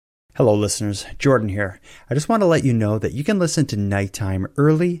Hello, listeners. Jordan here. I just want to let you know that you can listen to Nighttime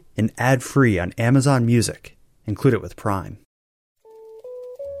early and ad-free on Amazon Music. Include it with Prime.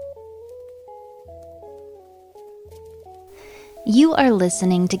 You are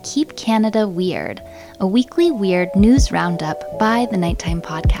listening to Keep Canada Weird, a weekly weird news roundup by the Nighttime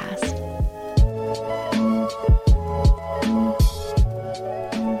Podcast.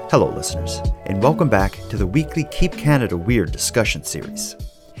 Hello, listeners, and welcome back to the weekly Keep Canada Weird discussion series.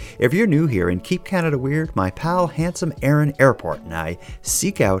 If you're new here in Keep Canada Weird, my pal Handsome Aaron Airport and I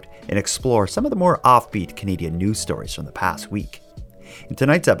seek out and explore some of the more offbeat Canadian news stories from the past week. In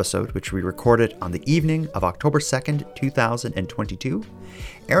tonight's episode, which we recorded on the evening of October 2nd, 2022,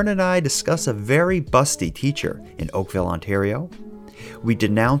 Aaron and I discuss a very busty teacher in Oakville, Ontario. We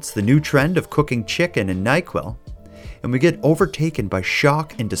denounce the new trend of cooking chicken in NyQuil, and we get overtaken by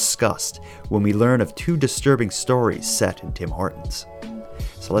shock and disgust when we learn of two disturbing stories set in Tim Hortons.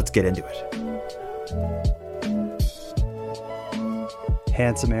 So let's get into it.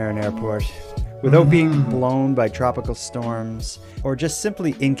 Handsome Aaron Airport. Without being blown by tropical storms or just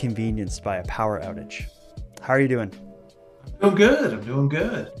simply inconvenienced by a power outage. How are you doing? I'm doing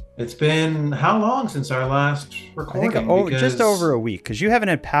good. It's been how long since our last recording? I think just over a week, because you haven't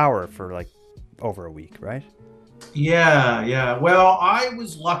had power for like over a week, right? Yeah. Well, I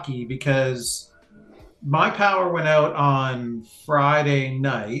was lucky because my power went out on Friday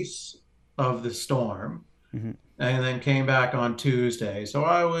night of the storm. Mm-hmm. And then came back on Tuesday. So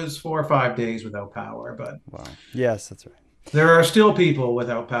I was 4 or 5 days without power. But wow. Yes, that's right. There are still people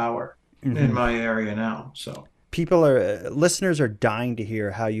without power in my area now. So listeners are dying to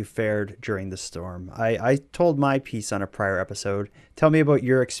hear how you fared during the storm. I told my piece on a prior episode. Tell me about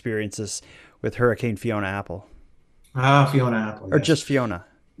your experiences with Hurricane Fiona Apple. Fiona Apple. Or just Fiona.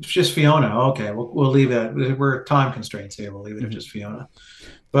 Just Fiona. Okay, we'll leave that. We're time constraints here. We'll leave it at just Fiona.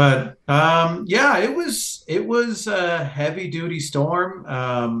 But it was a heavy duty storm.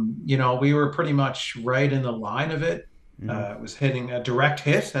 We were pretty much right in the line of it. It was hitting a direct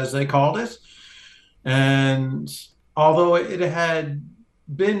hit, as they called it. And although it had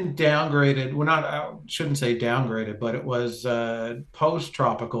been downgraded, I shouldn't say downgraded, but it was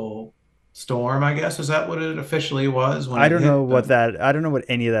post-tropical storm, I guess. Is that what it officially was? I don't know what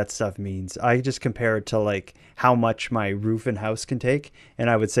any of that stuff means. I just compare it to like how much my roof and house can take, and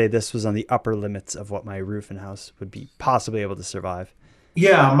I would say this was on the upper limits of what my roof and house would be possibly able to survive.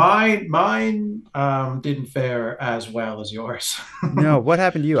 Yeah, mine didn't fare as well as yours. No, what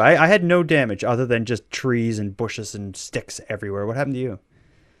happened to you? I had no damage other than just trees and bushes and sticks everywhere. What happened to you?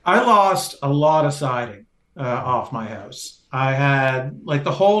 I lost a lot of siding off my house. I had like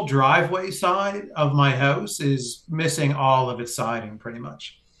the whole driveway side of my house is missing all of its siding pretty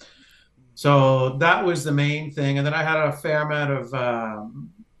much. So that was the main thing. And then I had a fair amount of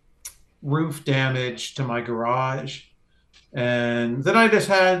roof damage to my garage. And then I just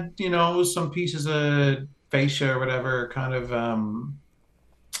had, some pieces of fascia or whatever kind of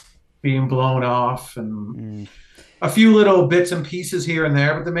being blown off and a few little bits and pieces here and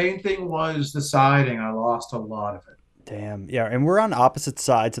there. But the main thing was the siding. I lost a lot of it. Damn. Yeah, and we're on opposite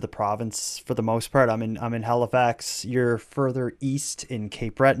sides of the province for the most part. I'm in Halifax. You're further east in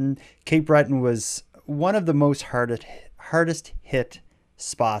Cape Breton. Cape Breton was one of the most hardest hit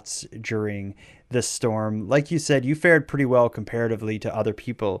spots during this storm. Like you said, you fared pretty well comparatively to other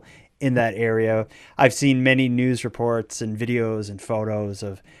people in that area. I've seen many news reports and videos and photos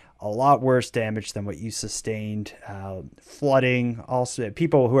of a lot worse damage than what you sustained. Flooding, also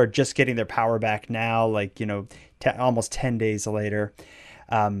people who are just getting their power back now, like, almost 10 days later.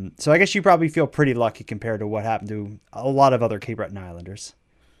 So I guess you probably feel pretty lucky compared to what happened to a lot of other Cape Breton Islanders.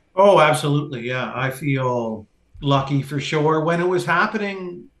 Oh, absolutely. Yeah, I feel lucky for sure. When it was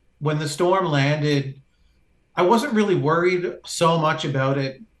happening, when the storm landed, I wasn't really worried so much about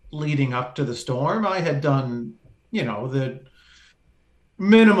it leading up to the storm. I had done, the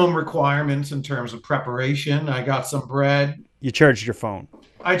minimum requirements in terms of preparation. I got some bread. You charged your phone.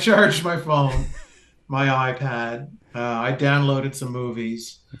 I charged my phone, my iPad. I downloaded some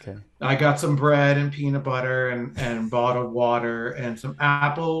movies. Okay. I got some bread and peanut butter and bottled water and some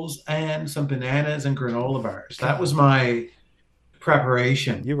apples and some bananas and granola bars. That was my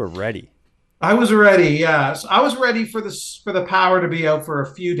preparation. You were ready. I was ready. Yes, I was ready for the power to be out for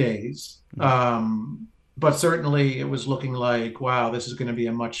a few days. But certainly it was looking like, wow, this is going to be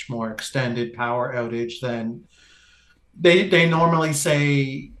a much more extended power outage than they normally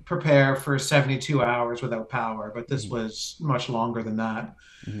say. Prepare for 72 hours without power, but this was much longer than that.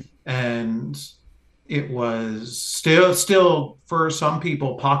 And it was still for some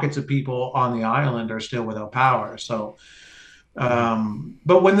people, pockets of people on the island are still without power. So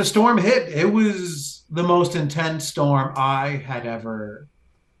But when the storm hit, it was the most intense storm I had ever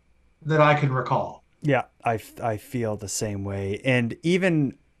that I can recall. Yeah, I feel the same way. And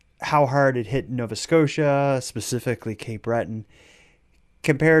even how hard it hit Nova Scotia, specifically Cape Breton,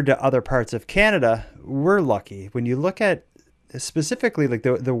 compared to other parts of Canada, we're lucky. When you look at specifically like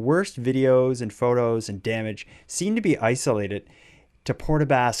the worst videos and photos and damage seem to be isolated to Port aux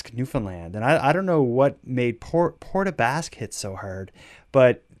Basques, Newfoundland. And I don't know what made Port aux Basques hit so hard,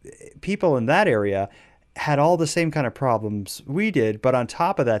 but people in that area had all the same kind of problems we did, but on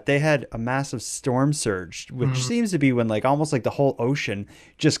top of that, they had a massive storm surge, which Mhm. seems to be when like almost like the whole ocean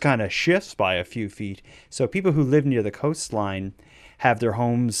just kind of shifts by a few feet. So people who live near the coastline have their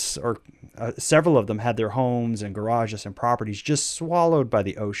homes, or several of them had their homes and garages and properties just swallowed by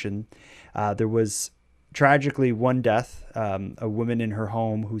the ocean. There was tragically one death, a woman in her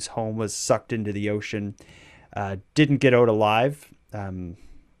home whose home was sucked into the ocean, didn't get out alive.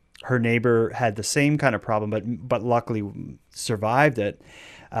 Her neighbor had the same kind of problem, but luckily survived it.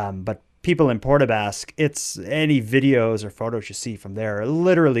 But people in Port aux Basques, it's any videos or photos you see from there, it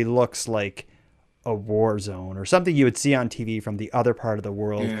literally looks like a war zone or something you would see on TV from the other part of the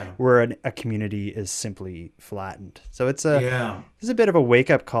world Yeah. where a community is simply flattened. So Yeah. it's a bit of a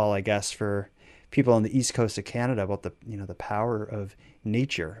wake up call, I guess, for people on the east coast of Canada about the power of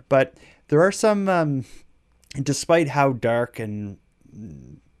nature. But there are some, despite how dark and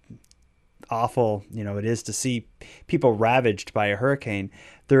awful it is to see people ravaged by a hurricane,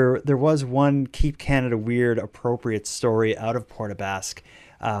 there was one Keep Canada Weird appropriate story out of Port aux Basques.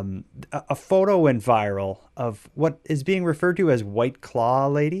 A photo went viral of what is being referred to as White Claw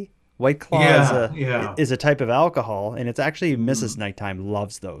Lady. White Claw Yeah. Yeah. is a type of alcohol, and it's actually Mrs. Nighttime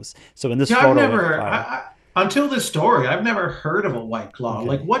loves those. So when this Yeah, I've photo went never viral, until this story, I've never heard of a White Claw.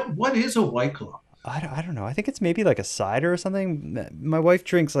 Like okay. what is a White Claw? I don't know. I think it's maybe like a cider or something. My wife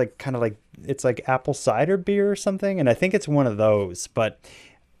drinks like kind of like it's like apple cider beer or something, and I think it's one of those. But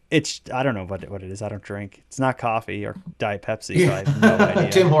I don't know what it is. I don't drink. It's not coffee or Diet Pepsi, so I have no Yeah. idea.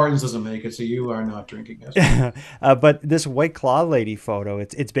 Tim Hortons doesn't make it, so you are not drinking it. But this White Claw Lady photo,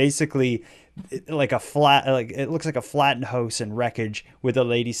 it's basically like a flat, like it looks like a flattened house and wreckage with a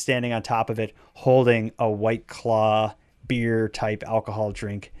lady standing on top of it holding a White Claw beer type alcohol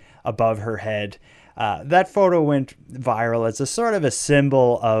drink above her head. That photo went viral as a sort of a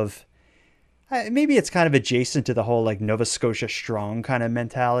symbol of maybe it's kind of adjacent to the whole like Nova Scotia strong kind of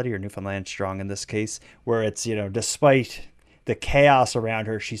mentality, or Newfoundland strong in this case, where it's, despite the chaos around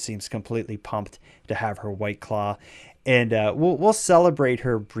her, she seems completely pumped to have her White Claw. And we'll celebrate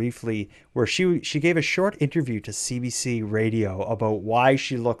her briefly, where she gave a short interview to CBC Radio about why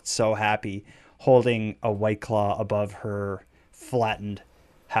she looked so happy holding a White Claw above her flattened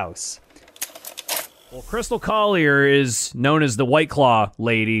house. Well, Crystal Collier is known as the White Claw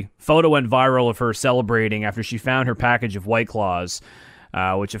Lady. Photo went viral of her celebrating after she found her package of White Claws,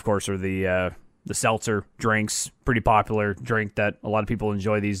 which of course are the seltzer drinks, pretty popular drink that a lot of people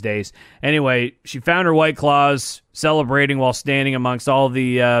enjoy these days. Anyway, she found her White Claws, celebrating while standing amongst all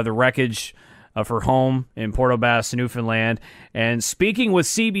the wreckage of her home in Port aux Basques, Newfoundland. And speaking with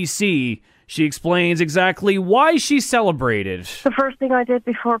CBC, she explains exactly why she celebrated. The first thing I did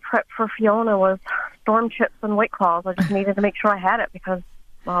before prep for Fiona was storm chips and White Claws. I just needed to make sure I had it because,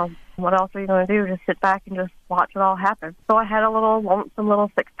 well, what else are you going to do? Just sit back and just watch it all happen. So I had a lonesome little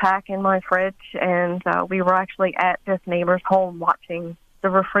six-pack in my fridge, and we were actually at this neighbor's home watching the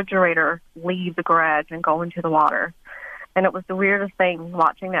refrigerator leave the garage and go into the water. And it was the weirdest thing,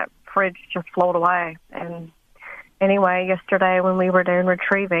 watching that fridge just float away. And anyway, yesterday when we were down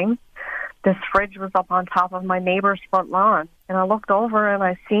retrieving, this fridge was up on top of my neighbor's front lawn. And I looked over and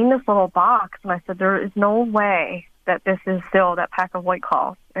I seen this little box, and I said, there is no way that this is still that pack of White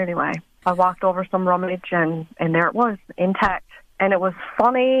Claws. Anyway, I walked over some rummage, and there it was, intact. And it was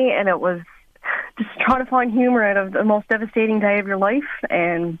funny, and it was just trying to find humor out of the most devastating day of your life.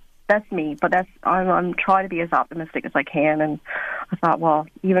 And that's me, but I'm trying to be as optimistic as I can. And I thought, well,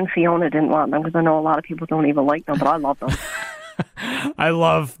 even Fiona didn't want them, because I know a lot of people don't even like them, but I love them. I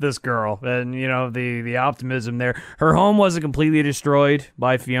love this girl, and the optimism there. Her home wasn't completely destroyed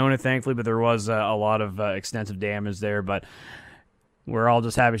by Fiona, thankfully, but there was a lot of extensive damage there. But we're all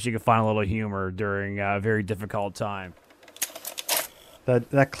just happy she could find a little humor during a very difficult time.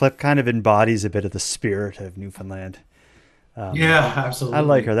 That clip kind of embodies a bit of the spirit of Newfoundland. Yeah, absolutely. I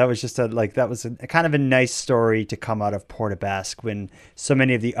like her. That was just that was a kind of a nice story to come out of Port aux Basques, when so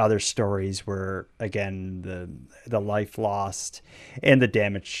many of the other stories were, again, the life lost and the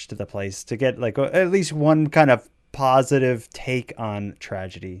damage to the place. To get like at least one kind of positive take on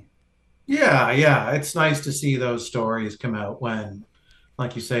tragedy. Yeah. It's nice to see those stories come out when,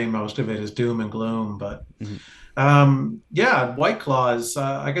 like you say, most of it is doom and gloom. But Mhm. yeah, White Claws.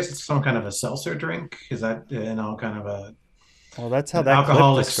 I guess it's some kind of a seltzer drink. Is that kind of Well, that's how an that clip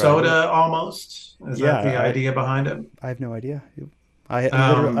alcoholic described it. soda almost? Is that the Yeah, idea behind it? I have no idea. I They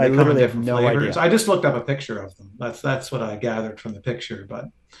come in literally have different no flavors. idea. I just looked up a picture of them. That's what I gathered from the picture. But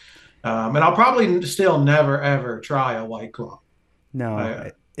and I'll probably still never ever try a White Claw. No,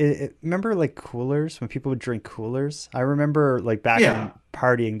 I remember like coolers when people would drink coolers? I remember like back Yeah, in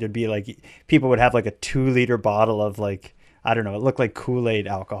partying, there'd be like people would have like a 2 liter bottle of like, I don't know, it looked like Kool-Aid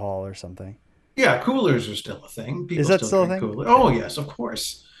alcohol or something. yeah. Coolers are still a thing. Is People that still still a drink thing? coolers. Okay. Oh yes, of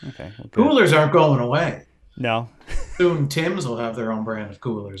course. Okay. Well, good. Coolers aren't going away. No, Soon Tim's will have their own brand of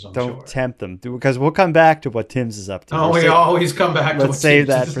coolers, I'm don't sure. tempt them because we'll come back to what Tim's is up to. Oh, we always come back to Let's what save Tim's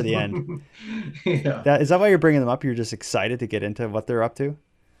that is. for the end. Yeah. Is that why you're bringing them up? You're just excited to get into what they're up to?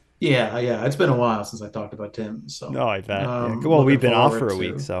 Yeah. It's been a while since I talked about Tim's, so No, I bet. Yeah. Well, we've looking been off for forward a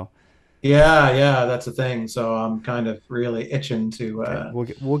week, to. so Yeah, that's the thing. So I'm kind of really itching to.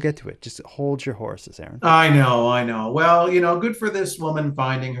 okay, we'll get to it. Just hold your horses, Aaron. I know. Well, good for this woman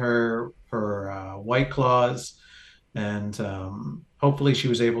finding her White Claws, and hopefully she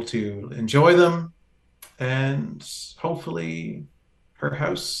was able to enjoy them, and hopefully her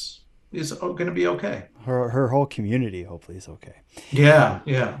house is going to be okay. Her whole community hopefully is okay. Yeah.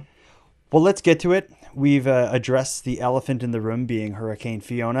 Well, let's get to it. We've addressed the elephant in the room being Hurricane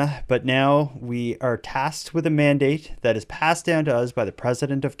Fiona, but now we are tasked with a mandate that is passed down to us by the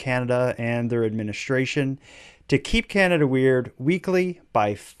President of Canada and their administration to keep Canada weird weekly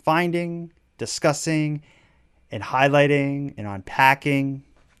by finding, discussing, and highlighting and unpacking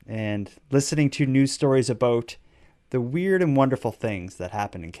and listening to news stories about the weird and wonderful things that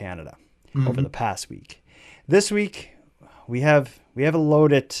happened in Canada over the Mhm. past week. This week, we have a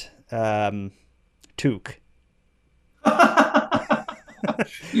loaded toque.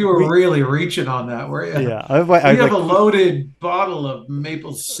 You were We really reaching on that, were you? yeah, I We was have like a loaded bottle of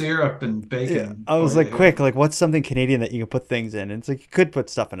maple syrup and yeah, bacon I was for like you here. quick, like what's something Canadian that you can put things in? And it's like you could put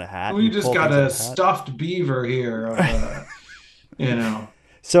stuff in a hat We and just pull got things out a of a hat. stuffed beaver here of you know.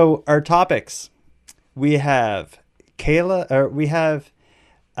 So our topics, we have we have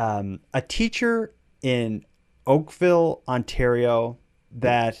a teacher in Oakville, Ontario,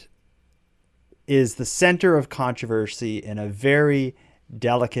 that is the center of controversy in a very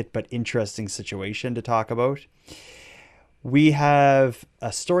delicate but interesting situation to talk about. We have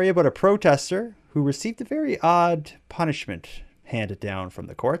a story about a protester who received a very odd punishment handed down from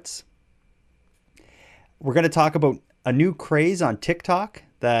the courts. We're going to talk about a new craze on TikTok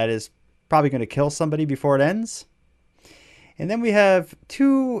that is probably going to kill somebody before it ends. And then we have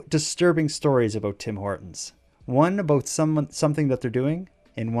two disturbing stories about Tim Hortons. One about something that they're doing,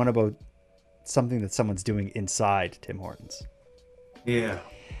 and one about something that someone's doing inside Tim Hortons. Yeah.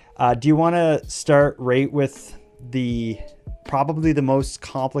 Do you want to start right with the probably the most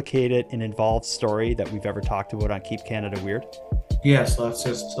complicated and involved story that we've ever talked about on Keep Canada Weird? Yes, let's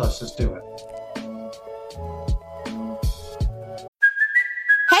just do it.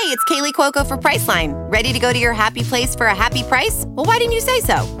 Hey, it's Kaylee Cuoco for Priceline. Ready to go to your happy place for a happy price? Well, why didn't you say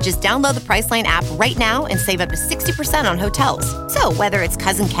so? Just download the Priceline app right now and save up to 60% on hotels. So whether it's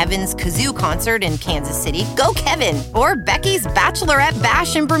Cousin Kevin's Kazoo concert in Kansas City, go Kevin, or Becky's Bachelorette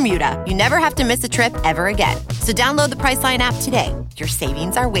Bash in Bermuda, you never have to miss a trip ever again. So download the Priceline app today. Your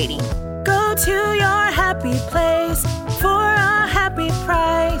savings are waiting. Go to your happy place for a happy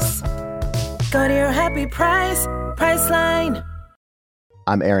price. Go to your happy price, Priceline.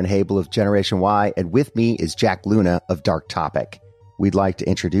 I'm Aaron Habel of Generation Y, and with me is Jack Luna of Dark Topic. We'd like to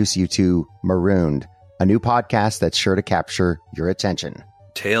introduce you to Marooned, a new podcast that's sure to capture your attention.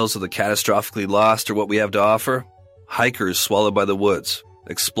 Tales of the catastrophically lost are what we have to offer. Hikers swallowed by the woods.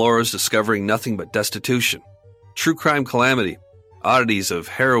 Explorers discovering nothing but destitution. True crime calamity. Oddities of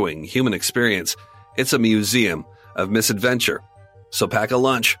harrowing human experience. It's a museum of misadventure. So pack a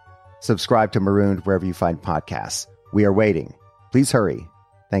lunch. Subscribe to Marooned wherever you find podcasts. We are waiting. Please hurry.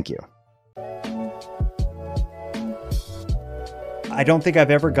 Thank you. I don't think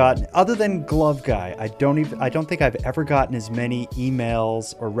I've ever gotten, other than Glove Guy, I don't think I've ever gotten as many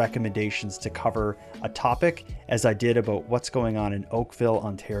emails or recommendations to cover a topic as I did about what's going on in Oakville,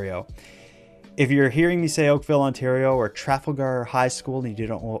 Ontario. If you're hearing me say Oakville, Ontario, or Trafalgar High School, and you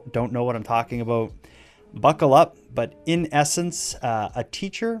don't know what I'm talking about, buckle up. But in essence, a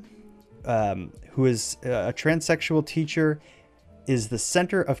teacher who is a transsexual teacher is the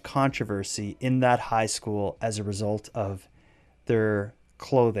center of controversy in that high school as a result of their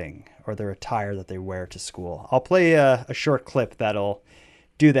clothing or their attire that they wear to school. I'll play a short clip that'll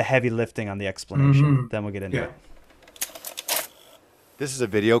do the heavy lifting on the explanation. Then we'll get into it. This is a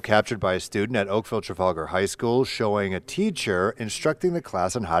video captured by a student at Oakville Trafalgar High School showing a teacher instructing the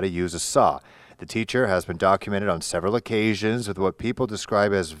class on how to use a saw. The teacher has been documented on several occasions with what people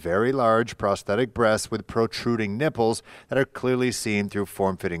describe as very large prosthetic breasts with protruding nipples that are clearly seen through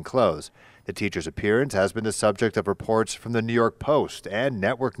form-fitting clothes. The teacher's appearance has been the subject of reports from the New York Post and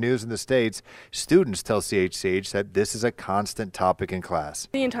network news in the States. Students tell CHCH that this is a constant topic in class.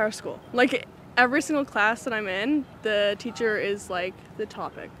 The entire school. Like, every single class that I'm in, the teacher is, like, the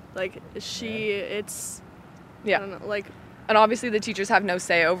topic. Like, it's, I don't know, like... And obviously the teachers have no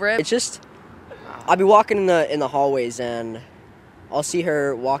say over it. It's just... I'll be walking in the hallways and I'll see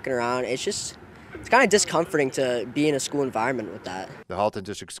her walking around. It's kind of discomforting to be in a school environment with that. The Halton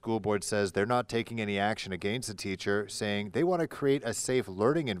District School Board says they're not taking any action against the teacher, saying they want to create a safe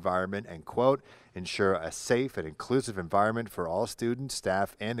learning environment and, quote, ensure a safe and inclusive environment for all students,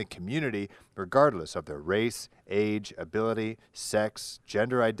 staff, and the community, regardless of their race, age, ability, sex,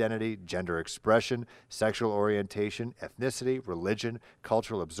 gender identity, gender expression, sexual orientation, ethnicity, religion,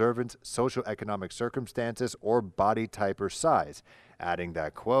 cultural observance, socioeconomic circumstances, or body type or size. Adding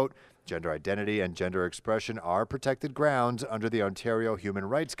that, quote, gender identity and gender expression are protected grounds under the Ontario Human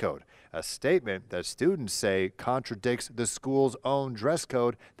Rights Code, a statement that students say contradicts the school's own dress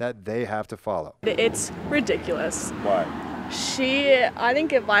code that they have to follow. It's ridiculous. Why? I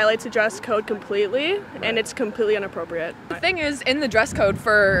think it violates the dress code completely, and it's completely inappropriate. The thing is, in the dress code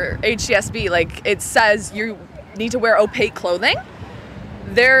for HCSB, like, it says you need to wear opaque clothing.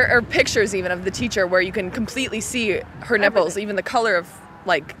 There are pictures even of the teacher where you can completely see her nipples, even the color of,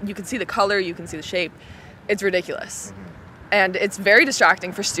 like, you can see the color, you can see the shape. It's ridiculous. And it's very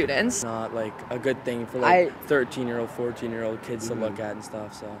distracting for students. Not like a good thing for like 13-year-old, 14-year-old kids to look at and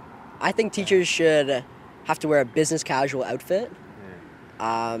stuff. So I think teachers should have to wear a business casual outfit,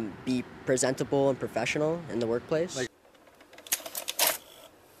 be presentable and professional in the workplace.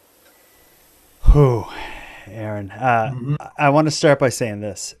 Whew, Aaron. I want to start by saying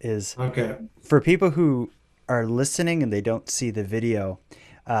this is for people who are listening and they don't see the video,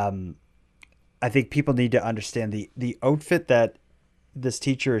 I think people need to understand the outfit that this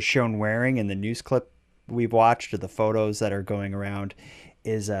teacher is shown wearing in the news clip we've watched, or the photos that are going around,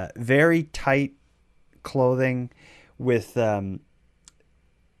 is very tight clothing with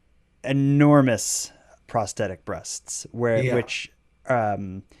enormous prosthetic breasts, which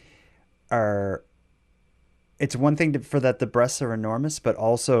are, it's one thing for that the breasts are enormous, but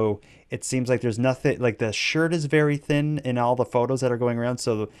also it seems like there's nothing, like the shirt is very thin in all the photos that are going around,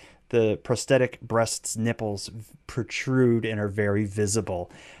 so the prosthetic breasts nipples protrude and are very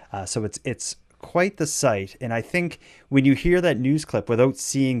visible. So it's quite the sight. And I think when you hear that news clip without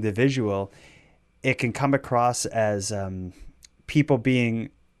seeing the visual, it can come across as people being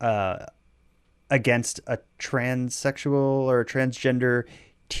against a transsexual or a transgender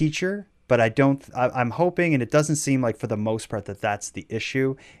teacher. But I'm hoping, and it doesn't seem like for the most part that that's the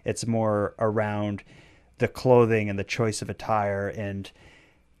issue. It's more around the clothing and the choice of attire and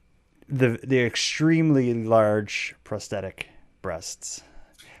the extremely large prosthetic breasts.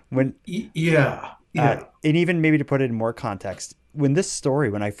 And even maybe to put it in more context, when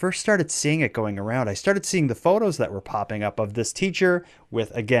I first started seeing it going around, I started seeing the photos that were popping up of this teacher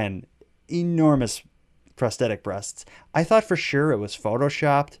with, again, enormous prosthetic breasts. I thought for sure it was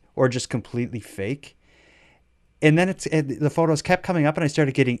photoshopped or just completely fake. And then the photos kept coming up and I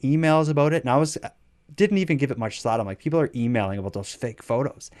started getting emails about it. And I didn't even give it much thought. I'm like, people are emailing about those fake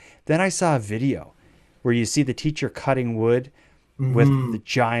photos. Then I saw a video where you see the teacher cutting wood with the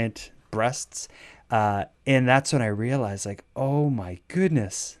giant breasts. And that's when I realized, like, oh my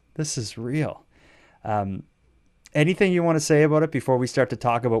goodness, this is real. Anything you want to say about it before we start to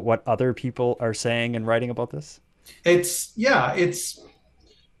talk about what other people are saying and writing about this? I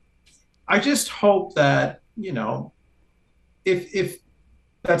just hope that, if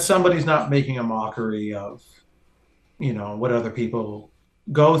that somebody's not making a mockery of, what other people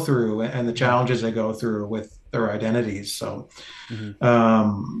go through and the challenges they go through with their identities. So,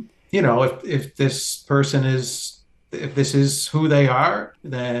 if this person if this is who they are,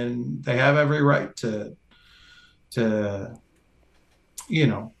 then they have every right to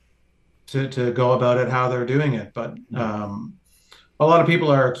go about it how they're doing it. But a lot of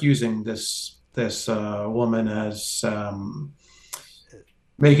people are accusing this woman as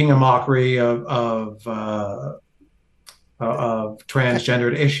making a mockery of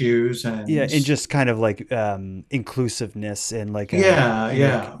transgendered issues and just kind of like inclusiveness and like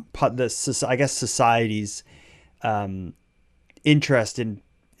I guess society's interest in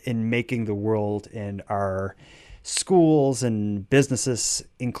making the world and our schools and businesses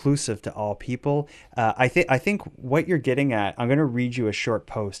inclusive to all people. I think what you're getting at, I'm going to read you a short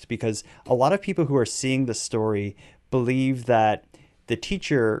post, because a lot of people who are seeing the story believe that the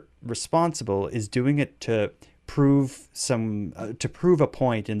teacher responsible is doing it to prove a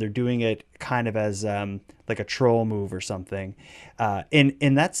point, and they're doing it kind of as like a troll move or something,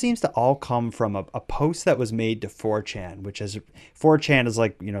 and that seems to all come from a post that was made to 4chan, which is 4chan is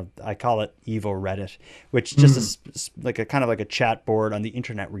like, I call it evil Reddit, which just is like a kind of like a chat board on the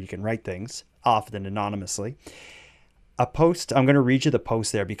internet where you can write things, often anonymously. A post, I'm going to read you the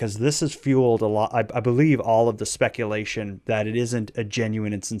post there, because this has fueled a lot, I believe, all of the speculation that it isn't a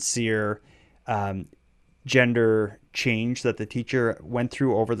genuine and sincere gender change that the teacher went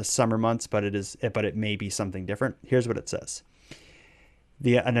through over the summer months, but it may be something different. Here's what it says.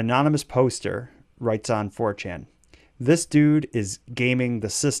 An anonymous poster writes on 4chan, "This dude is gaming the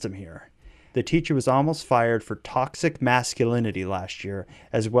system here. The teacher was almost fired for toxic masculinity last year,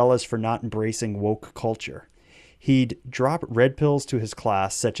 as well as for not embracing woke culture. He'd drop red pills to his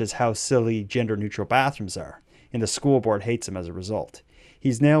class, such as how silly gender-neutral bathrooms are, and the school board hates him as a result.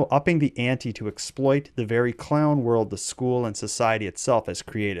 He's now upping the ante to exploit the very clown world the school and society itself has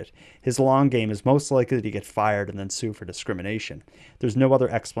created. His long game is most likely to get fired and then sue for discrimination. There's no other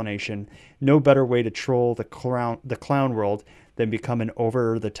explanation, no better way to troll the clown world than become an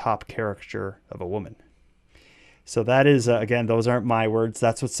over-the-top caricature of a woman." So that is, again, those aren't my words.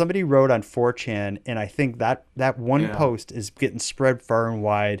 That's what somebody wrote on 4chan, and I think that one post is getting spread far and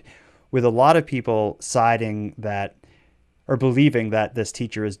wide, with a lot of people siding that, or believing that this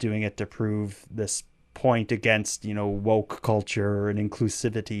teacher is doing it to prove this point against, woke culture and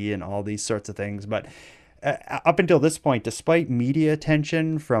inclusivity and all these sorts of things. But up until this point, despite media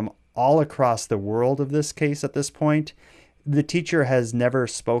attention from all across the world of this case at this point, the teacher has never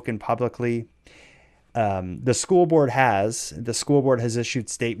spoken publicly. The school board has issued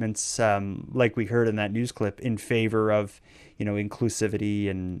statements, like we heard in that news clip, in favor of, inclusivity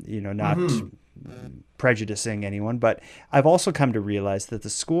and, not prejudicing anyone. But I've also come to realize that the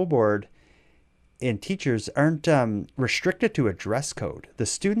school board and teachers aren't restricted to a dress code. The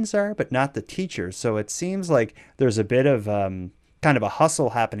students are, but not the teachers. So it seems like there's a bit of kind of a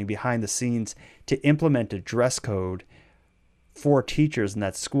hustle happening behind the scenes to implement a dress code for teachers in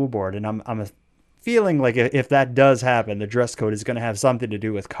that school board. And I'm feeling like if that does happen, the dress code is going to have something to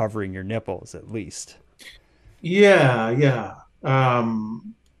do with covering your nipples, at least. Yeah.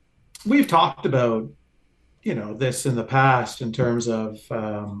 We've talked about, this in the past in terms of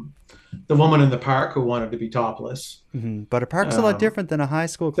the woman in the park who wanted to be topless. Mm-hmm. But a park's a lot different than a high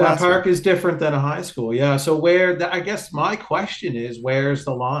school classroom. That park is different than a high school. Yeah. So I guess my question is, where's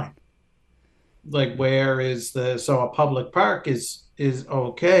the line? Like, so a public park is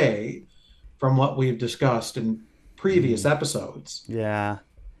okay from what we've discussed in previous episodes. Yeah.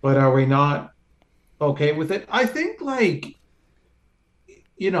 But are we not okay with it? I think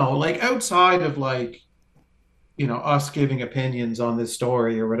outside of us giving opinions on this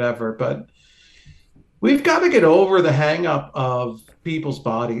story or whatever, but we've got to get over the hang up of people's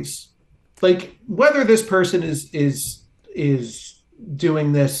bodies. Like, whether this person is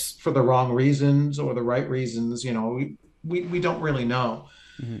doing this for the wrong reasons or the right reasons, we don't really know.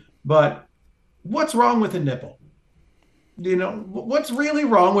 Mm-hmm. But what's wrong with a nipple? What's really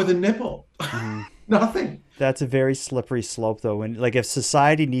wrong with a nipple? Mm-hmm. Nothing. That's a very slippery slope, though. And if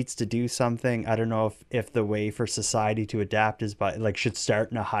society needs to do something, I don't know if the way for society to adapt is should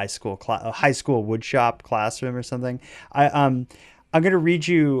start in a high school woodshop classroom or something. I'm going to read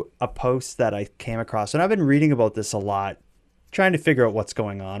you a post that I came across, and I've been reading about this a lot, trying to figure out what's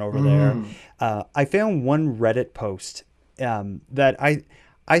going on over there. I found one Reddit post that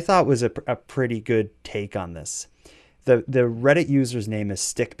I thought was a pretty good take on this. The Reddit user's name is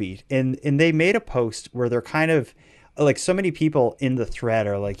Stickbeat, and they made a post where they're kind of like, so many people in the thread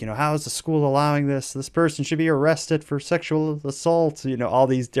are like, how is the school allowing this? This person should be arrested for sexual assault, all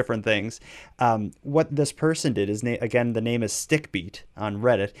these different things. What this person did is, again, the name is Stickbeat on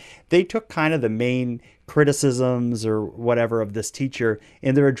Reddit. They took kind of the main criticisms or whatever of this teacher,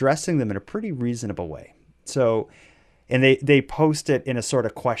 and they're addressing them in a pretty reasonable way. So, and they post it in a sort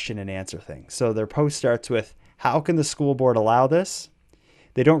of question and answer thing. So their post starts with, "How can the school board allow this?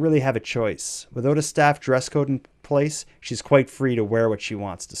 They don't really have a choice. Without a staff dress code in place, she's quite free to wear what she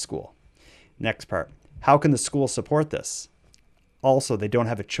wants to school." Next part. "How can the school support this? Also, they don't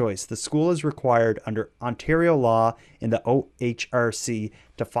have a choice. The school is required under Ontario law and the OHRC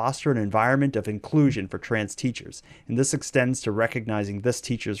to foster an environment of inclusion for trans teachers, and this extends to recognizing this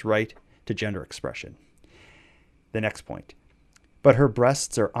teacher's right to gender expression." The next point. But her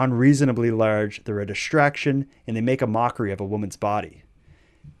breasts are unreasonably large, they're a distraction, and they make a mockery of a woman's body.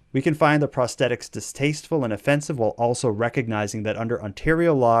 We can find the prosthetics distasteful and offensive while also recognizing that under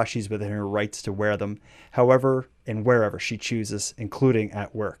Ontario law, she's within her rights to wear them, however and wherever she chooses, including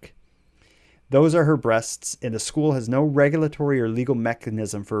at work. Those are her breasts, and the school has no regulatory or legal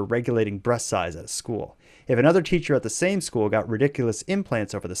mechanism for regulating breast size at a school. If another teacher at the same school got ridiculous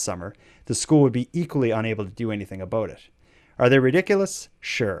implants over the summer, the school would be equally unable to do anything about it. Are they ridiculous?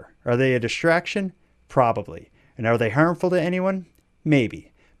 Sure. Are they a distraction? Probably. And are they harmful to anyone?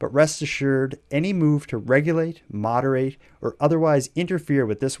 Maybe. But rest assured, any move to regulate, moderate, or otherwise interfere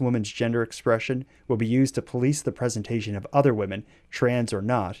with this woman's gender expression will be used to police the presentation of other women, trans or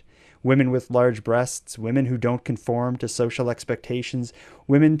not, women with large breasts, women who don't conform to social expectations,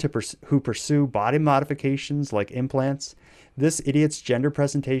 women who pursue body modifications like implants. This idiot's gender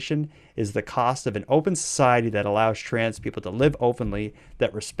presentation is the cost of an open society that allows trans people to live openly,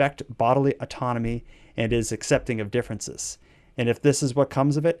 that respect bodily autonomy, and is accepting of differences. And if this is what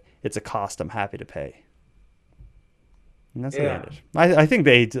comes of it, it's a cost I'm happy to pay. And that's Yeah. it. I think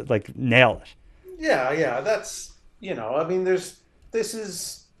they nail it. Yeah, that's, I mean, there's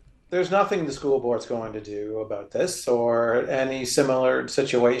nothing the school board's going to do about this or any similar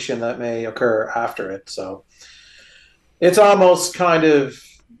situation that may occur after it. So it's almost kind of,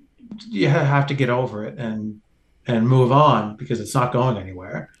 you have to get over it and move on because it's not going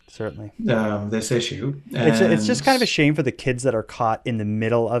anywhere. Certainly. This issue. It's just kind of a shame for the kids that are caught in the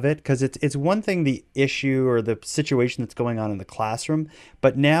middle of it, because it's one thing, the issue or the situation that's going on in the classroom,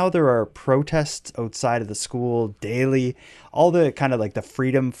 but now there are protests outside of the school daily. All the kind of like the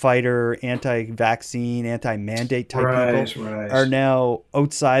freedom fighter, anti-vaccine, anti-mandate type people are now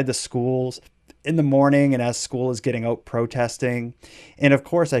outside the schools in the morning and as school is getting out protesting. And of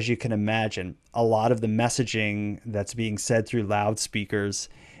course, as you can imagine, a lot of the messaging that's being said through loudspeakers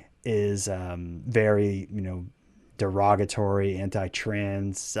is very, derogatory,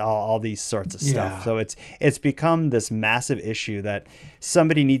 anti-trans, all these sorts of stuff. Yeah. So it's become this massive issue that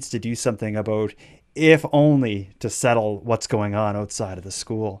somebody needs to do something about, if only to settle what's going on outside of the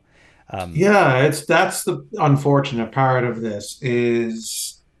school. That's the unfortunate part of this,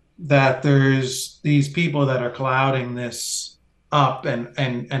 is that there's these people that are clouding this up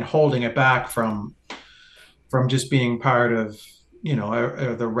and holding it back from just being part of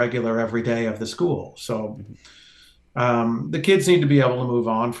the regular everyday of the school. So the kids need to be able to move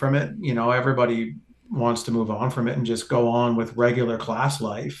on from it. Everybody wants to move on from it and just go on with regular class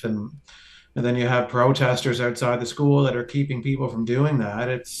life, and then you have protesters outside the school that are keeping people from doing that.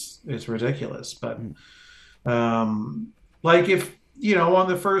 It's ridiculous. But like if on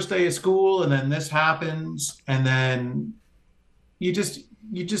the first day of school and then this happens, and then you just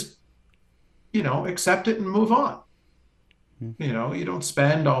accept it and move on. You don't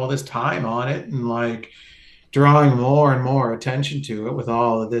spend all this time on it and drawing more and more attention to it with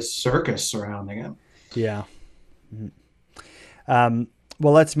all of this circus surrounding it. Yeah. Well,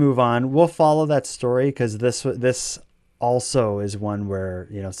 let's move on. We'll follow that story because this also is one where,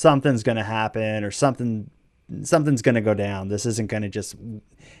 something's going to happen or something's going to go down. This isn't going to just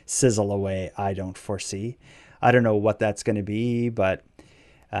sizzle away. I don't foresee. I don't know what that's going to be, but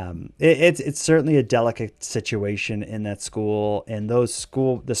it's certainly a delicate situation in that school, and the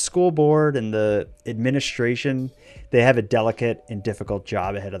school board and the administration, they have a delicate and difficult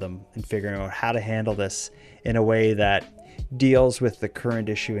job ahead of them in figuring out how to handle this in a way that deals with the current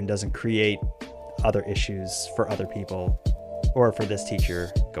issue and doesn't create other issues for other people or for this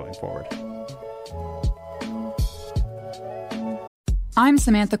teacher going forward. I'm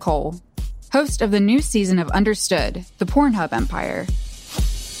Samantha Cole, host of the new season of Understood, the Pornhub Empire.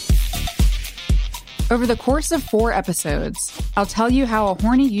 Over the course of 4 episodes, I'll tell you how a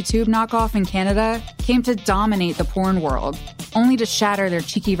horny YouTube knockoff in Canada came to dominate the porn world, only to shatter their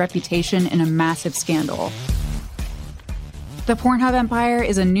cheeky reputation in a massive scandal. The Pornhub Empire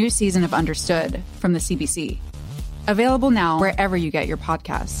is a new season of Understood from the CBC. Available now wherever you get your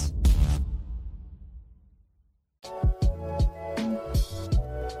podcasts.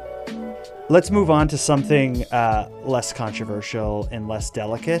 Let's move on to something less controversial and less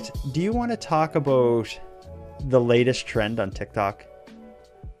delicate. Do you want to talk about the latest trend on TikTok?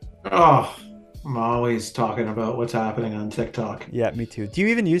 Oh, I'm always talking about what's happening on TikTok. Yeah, me too. Do you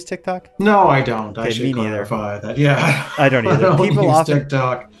even use TikTok? No, I don't. Okay, I should me neither. clarify that. Yeah. I don't either. I don't People use often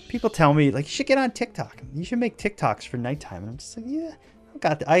TikTok. People tell me you should get on TikTok. You should make TikToks for nighttime. And I'm just like, yeah, I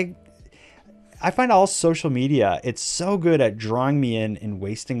got that. I find all social media, it's so good at drawing me in and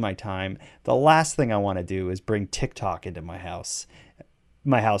wasting my time. The last thing I want to do is bring TikTok into my house.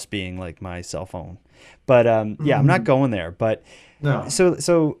 My house being my cell phone. But yeah, I'm not going there. But No.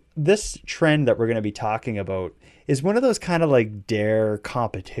 So this trend that we're going to be talking about is one of those kind of like dare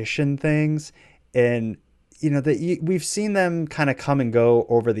competition things. And, we've seen them kind of come and go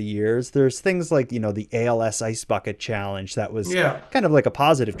over the years. There's things like, the ALS Ice Bucket Challenge that was kind of like a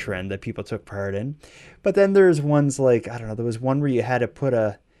positive trend that people took part in. But then there's ones like, I don't know, there was one where you had to put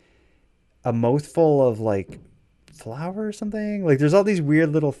a mouthful of like flour or something. Like there's all these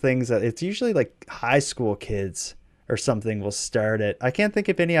weird little things that it's usually like high school kids or something will start it. I can't think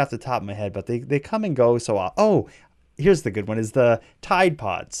of any off the top of my head, but they come and go so often. Oh, here's the good one, is the Tide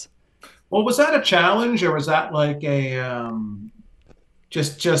Pods. Well, was that a challenge or was that like a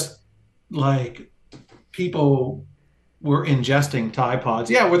just like people were ingesting Tide Pods?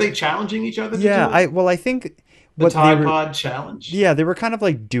 Yeah, were they challenging each other? Yeah, I think the Tide Pod challenge. Yeah, they were kind of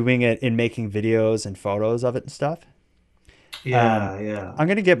like doing it and making videos and photos of it and stuff. Yeah. I'm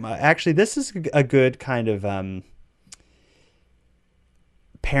gonna get actually this is a good kind of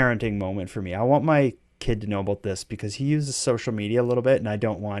parenting moment for me. I want my kid to know about this because he uses social media a little bit and I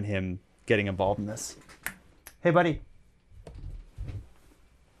don't want him getting involved in this. Hey, buddy.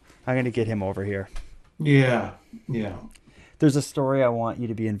 I'm going to get him over here. Yeah. There's a story I want you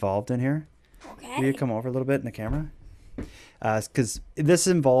to be involved in here. Okay. Will you come over a little bit in the camera? Because this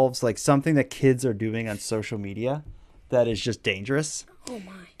involves like something that kids are doing on social media that is just dangerous. Oh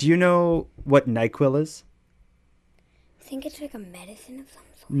my. Do you know what NyQuil is? I think it's like a medicine of some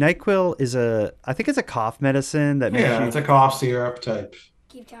sort. NyQuil is I think it's a cough medicine that makes it's a cough syrup type.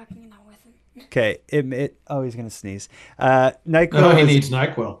 Keep talking and I'll with him. Okay. He's going to sneeze. NyQuil. No, he needs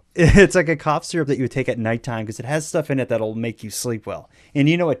NyQuil. It's like a cough syrup that you would take at nighttime because it has stuff in it that'll make you sleep well. And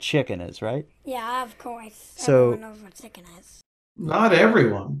you know what chicken is, right? Yeah, of course. So, everyone knows what chicken is. Not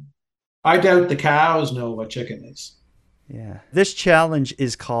everyone. I doubt the cows know what chicken is. Yeah. This challenge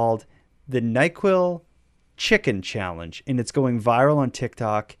is called the NyQuil Chicken Challenge, and it's going viral on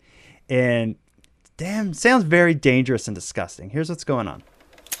TikTok. And damn, sounds very dangerous and disgusting. Here's what's going on.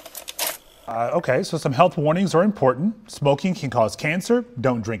 Okay, so some health warnings are important. Smoking can cause cancer.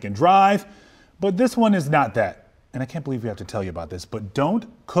 Don't drink and drive. But this one is not that. And I can't believe we have to tell you about this, but don't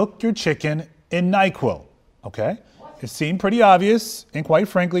cook your chicken in NyQuil, okay? It seemed pretty obvious, and quite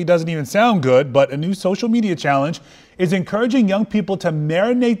frankly, doesn't even sound good, but a new social media challenge is encouraging young people to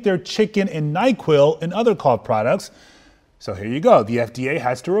marinate their chicken in NyQuil and other cough products. So here you go. The FDA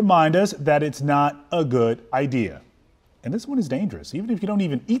has to remind us that it's not a good idea. And this one is dangerous, even if you don't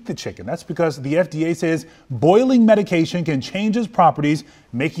even eat the chicken. That's because the FDA says boiling medication can change its properties,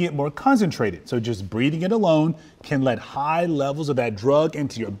 making it more concentrated. So just breathing it alone can let high levels of that drug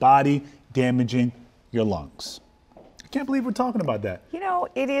into your body, damaging your lungs. I can't believe we're talking about that. You know,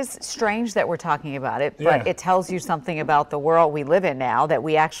 it is strange that we're talking about it, but it tells you something about the world we live in now, that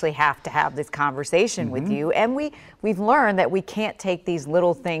we actually have to have this conversation with you. And we've learned that we can't take these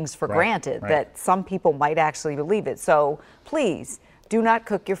little things for granted, that some people might actually believe it. So please do not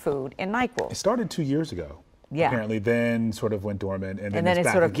cook your food in NyQuil. It started 2 years ago. Yeah. Apparently, then sort of went dormant, and then it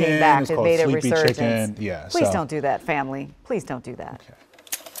back sort of again. came back. It's It called made a Sleepy resurgence. Chicken. Yeah. Please don't do that, family. Please don't do that. Okay.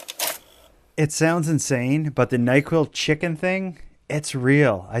 It sounds insane, but the NyQuil chicken thing, it's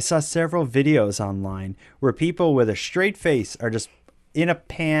real. I saw several videos online where people with a straight face are just in a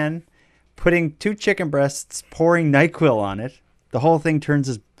pan, putting 2 chicken breasts, pouring NyQuil on it. The whole thing turns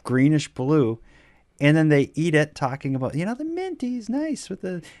this greenish blue, and then they eat it, talking about, the minty's nice with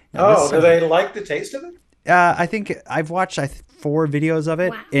the... Do they like the taste of it? I think I've watched 4 videos of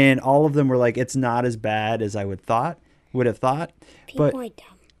it, and all of them were like, it's not as bad as I would have thought. People but are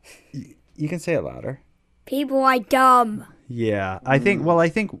dumb. You can say it louder. People are dumb. Yeah, I think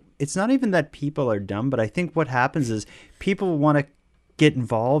it's not even that people are dumb, but I think what happens is people want to get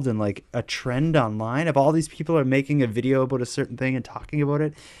involved in like a trend online. If all these people are making a video about a certain thing and talking about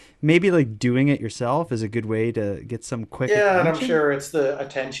it, maybe like doing it yourself is a good way to get some quick attention. And I'm sure it's the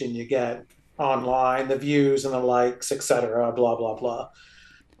attention you get online, the views and the likes, etc. Blah blah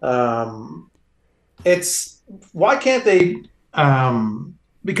blah. It's why can't they?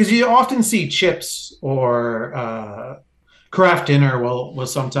 Because you often see chips or Kraft Dinner will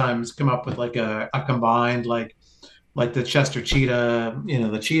sometimes come up with like a combined like the Chester Cheetah,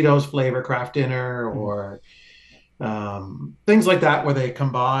 the Cheetos flavor Kraft Dinner, or things like that where they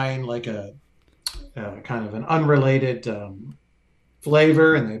combine like a kind of an unrelated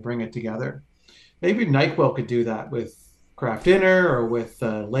flavor and they bring it together. Maybe NyQuil could do that with Kraft Dinner or with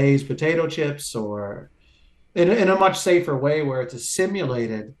Lay's potato chips, or in a much safer way where it's a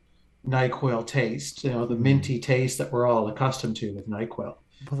simulated NyQuil taste, the minty taste that we're all accustomed to with NyQuil.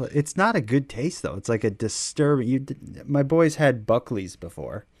 Well, it's not a good taste though. It's like a disturbing. My boys had Buckley's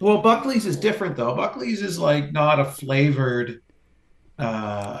before. Well, Buckley's is different though. Buckley's is like not a flavored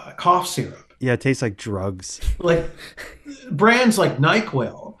cough syrup. Yeah, it tastes like drugs. Like brands like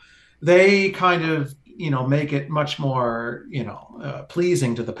NyQuil, they kind of make it much more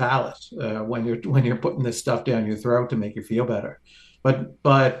pleasing to the palate when you're putting this stuff down your throat to make you feel better. But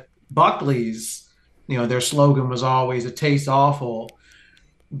Buckley's, their slogan was always, "It tastes awful,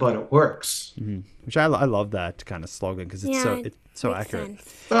 but it works." Mm-hmm. Which I love that kind of slogan because it's so accurate.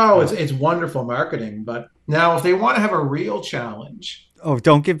 Sense. Oh, it's wonderful marketing. But now, if they want to have a real challenge,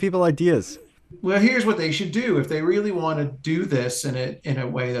 don't give people ideas. Well, here's what they should do. If they really want to do this in a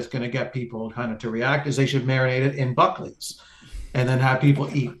way that's going to get people kind of to react, is they should marinate it in Buckley's, and then have people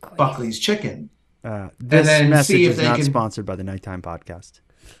eat Buckley's chicken. This message is not sponsored by the Nighttime Podcast.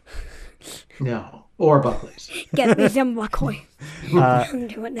 No, or Buckley's. Get me some Buckley. I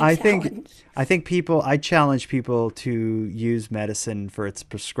challenge people to use medicine for its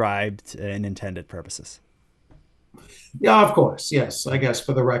prescribed and intended purposes. Yeah, of course. Yes, I guess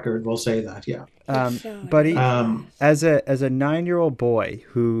for the record, we'll say that. Yeah. Buddy, as a 9-year-old boy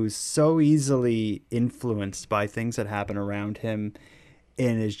who's so easily influenced by things that happen around him,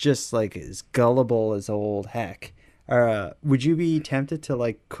 and is just like as gullible as old heck, would you be tempted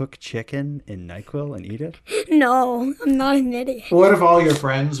to cook chicken in NyQuil and eat it? No, I'm not an idiot. What if all your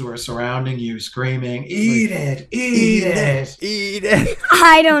friends were surrounding you screaming, "Eat it, eat it, eat it"?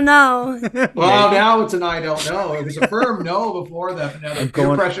 I don't know. Well, now it's an I don't know. It was a firm no before that, but now the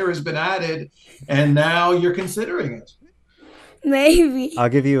peer pressure has been added, and now you're considering it. Maybe. I'll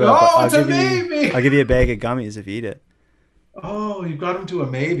give you I'll give you a bag of gummies if you eat it. Oh, you got him to a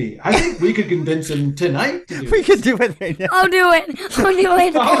maybe. I think we could convince him tonight to do it. We could do it right now. I'll do it. I'll do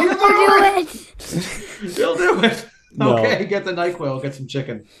it. I'll do it. You'll do it. No. Okay, get the NyQuil, get some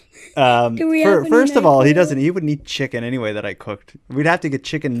chicken. First of all, he wouldn't eat chicken anyway that I cooked. We'd have to get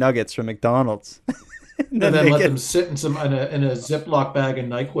chicken nuggets from McDonald's. and then let them sit in a Ziploc bag of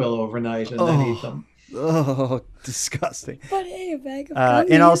NyQuil overnight and then eat them. Oh, disgusting. But hey, a bag of gummies.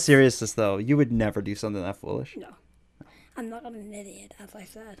 In all seriousness, though, you would never do something that foolish. No. I'm not an idiot, as I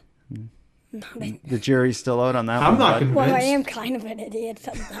said. The jury's still out on that one. I'm not convinced. Well, I am kind of an idiot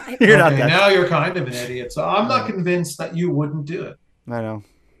sometimes. Now you're kind of an idiot, so I'm not convinced that you wouldn't do it. I know.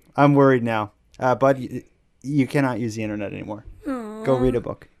 I'm worried now. Bud, you cannot use the internet anymore. Aww. Go read a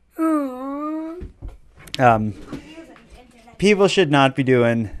book. Aww. People should not be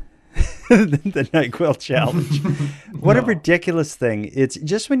doing the NyQuil challenge. What a ridiculous thing. It's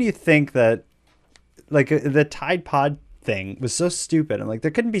just when you think that the Tide Pod thing was so stupid. I'm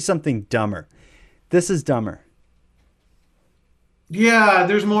there couldn't be something dumber. This is dumber. Yeah,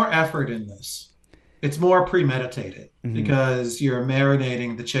 there's more effort in this. It's more premeditated because you're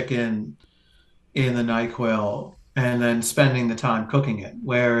marinating the chicken in the NyQuil and then spending the time cooking it.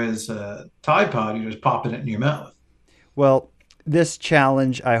 Whereas Tide Pod, you're just popping it in your mouth. Well, this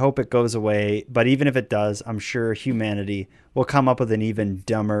challenge, I hope it goes away. But even if it does, I'm sure humanity will come up with an even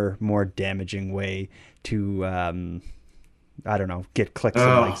dumber, more damaging way to, I don't know, get clicks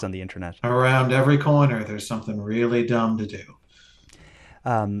and likes on the internet. Around every corner, there's something really dumb to do.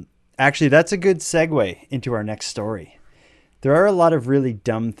 Actually, that's a good segue into our next story. There are a lot of really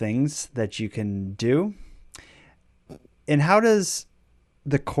dumb things that you can do. And how does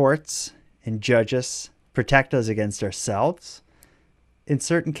the courts and judges protect us against ourselves in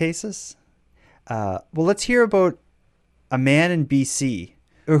certain cases? Well, let's hear about a man in BC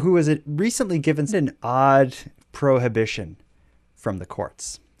who was recently given an odd prohibition from the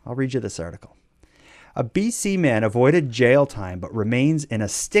courts. I'll read you this article. A BC man avoided jail time but remains in a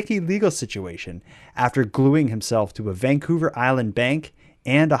sticky legal situation after gluing himself to a Vancouver Island bank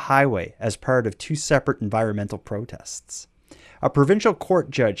and a highway as part of 2 separate environmental protests. A provincial court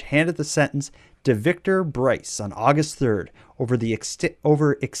judge handed the sentence to Victor Bryce on August 3rd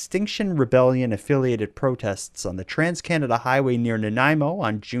over Extinction Rebellion affiliated protests on the Trans-Canada Highway near Nanaimo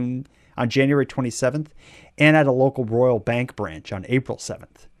on January 27th and at a local Royal Bank branch on April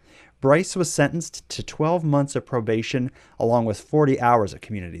 7th. Bryce was sentenced to 12 months of probation along with 40 hours of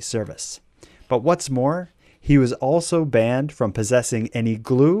community service. But what's more, he was also banned from possessing any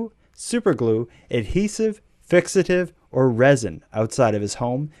glue, superglue, adhesive, fixative, or resin outside of his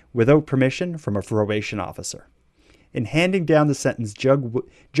home without permission from a probation officer. In handing down the sentence,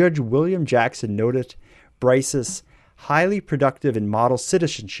 Judge William Jackson noted Bryce's highly productive and model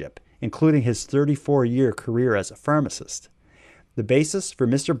citizenship, including his 34-year career as a pharmacist. The basis for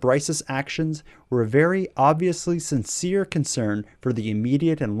Mr. Bryce's actions were a very obviously sincere concern for the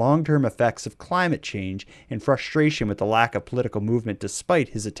immediate and long-term effects of climate change and frustration with the lack of political movement despite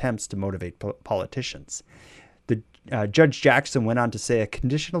his attempts to motivate politicians. Judge Jackson went on to say a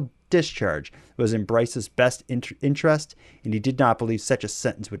conditional discharge was in Bryce's best interest, and he did not believe such a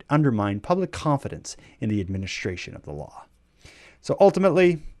sentence would undermine public confidence in the administration of the law. So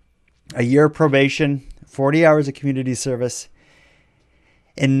ultimately, a year of probation, 40 hours of community service,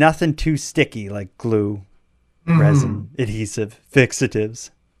 and nothing too sticky like glue, resin, adhesive, fixatives.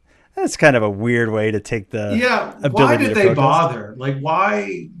 That's kind of a weird way to take the ability why did to they protest. bother? Like,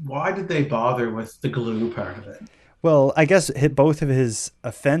 why did they bother with the glue part of it? Well, I guess both of his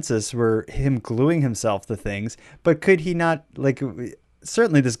offenses were him gluing himself to things, but could he not, like,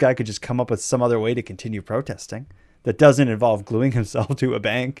 certainly this guy could just come up with some other way to continue protesting that doesn't involve gluing himself to a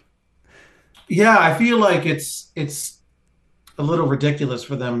bank. Yeah, I feel like it's a little ridiculous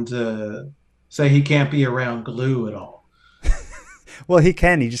for them to say he can't be around glue at all. Well, he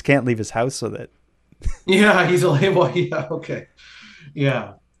can. He just can't leave his house with it. Yeah, he's a well, yeah, okay.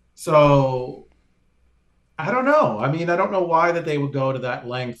 Yeah. So I don't know. I mean, I don't know why that they would go to that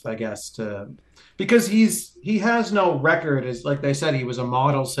length, I guess, because he has no record. As like they said, he was a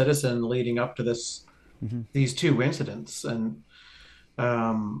model citizen leading up to these two incidents. And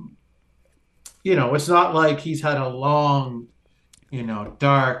it's not like he's had a long,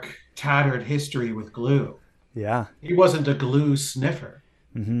 dark, tattered history with glue. Yeah. He wasn't a glue sniffer.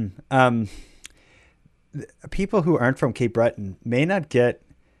 Mm-hmm. People who aren't from Cape Breton may not get...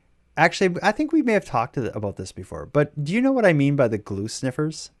 Actually, I think we may have talked about this before, but do you know what I mean by the glue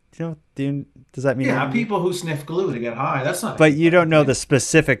sniffers? Does that mean... Yeah, people who sniff glue to get high. That's not... But you don't know the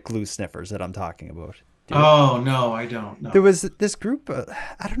specific glue sniffers that I'm talking about. Oh, no, I don't know. There was this group,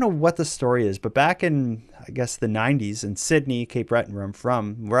 I don't know what the story is, but back in, I guess, the 90s in Sydney, Cape Breton, where I'm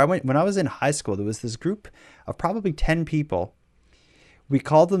from, when I was in high school, there was this group of probably 10 people. We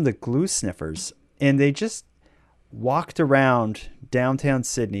called them the glue sniffers, and they just walked around downtown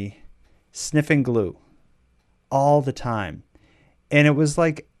Sydney sniffing glue all the time. And it was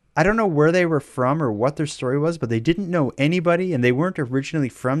like, I don't know where they were from or what their story was, but they didn't know anybody, and they weren't originally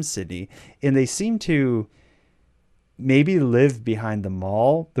from Sydney, and they seemed to maybe live behind the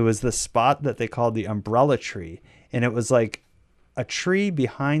mall. There was this spot that they called the Umbrella Tree, and it was like a tree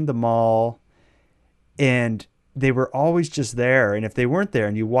behind the mall, and they were always just there. And if they weren't there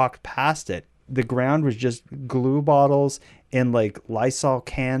and you walked past it, the ground was just glue bottles and like Lysol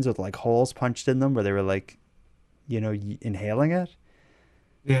cans with like holes punched in them where they were like, inhaling it.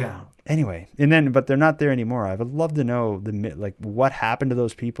 Yeah. Anyway, but they're not there anymore. I would love to know what happened to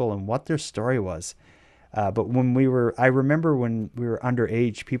those people and what their story was. But I remember when we were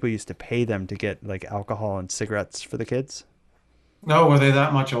underage, people used to pay them to get like alcohol and cigarettes for the kids. No, were they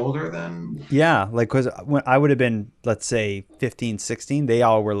that much older then? Yeah, like because when I would have been, let's say 15, 16, they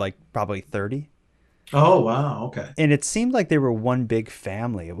all were like probably 30. Oh, wow. Okay. And it seemed like they were one big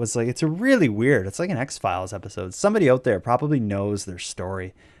family. It was like, it's a really weird. It's like an X-Files episode. Somebody out there probably knows their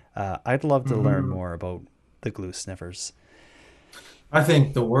story. I'd love to learn more about the glue sniffers. I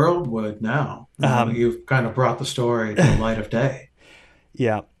think the world would now. You've kind of brought the story to the light of day.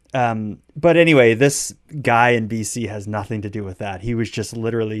 Yeah. But anyway, this guy in BC has nothing to do with that. He was just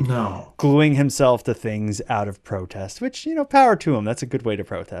literally gluing himself to things out of protest, which, power to him. That's a good way to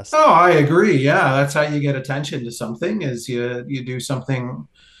protest. Oh, I agree. Yeah, that's how you get attention to something, is you do something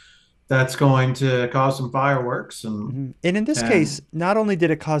that's going to cause some fireworks. And in this case, not only did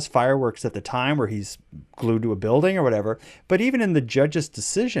it cause fireworks at the time where he's glued to a building or whatever, but even in the judge's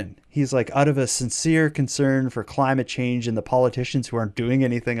decision, he's like, out of a sincere concern for climate change and the politicians who aren't doing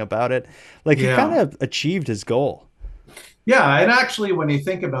anything about it, like he kind of achieved his goal. Yeah, and actually, when you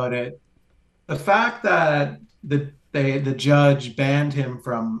think about it, the fact that the judge banned him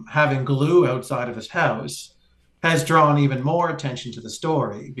from having glue outside of his house has drawn even more attention to the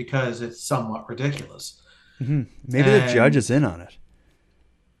story because it's somewhat ridiculous. Mm-hmm. Maybe the judge is in on it.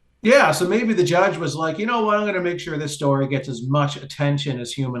 Yeah, so maybe the judge was like, you know what, I'm going to make sure this story gets as much attention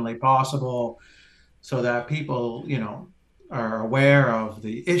as humanly possible so that people, are aware of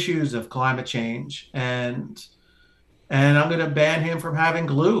the issues of climate change. And I'm going to ban him from having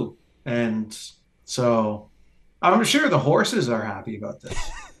glue. And so I'm sure the horses are happy about this.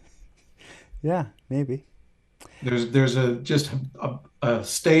 Yeah, maybe. There's a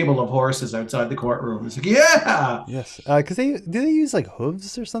stable of horses outside the courtroom. It's like, yeah. Yes. Because do they use like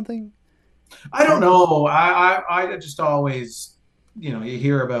hooves or something? I don't know. I just always, you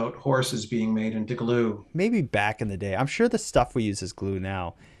hear about horses being made into glue. Maybe back in the day. I'm sure the stuff we use is glue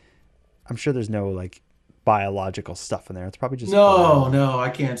now. I'm sure there's no like biological stuff in there. It's probably just no. I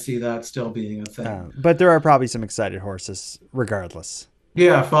can't see that still being a thing. But there are probably some excited horses, regardless.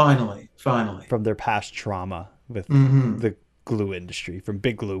 Yeah, finally. From their past trauma with the glue industry, from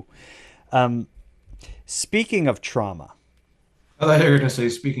Big Glue. Speaking of trauma. I thought you were going to say,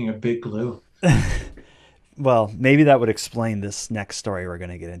 speaking of big glue. Well, maybe that would explain this next story we're going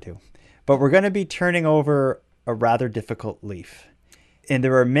to get into. But we're going to be turning over a rather difficult leaf. And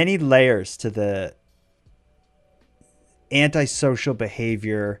there are many layers to the antisocial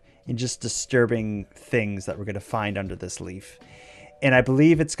behavior and just disturbing things that we're going to find under this leaf. And I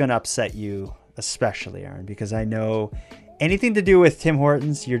believe it's going to upset you, especially, Aaron, because I know anything to do with Tim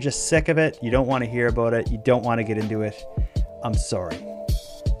Hortons, you're just sick of it. You don't want to hear about it. You don't want to get into it. I'm sorry.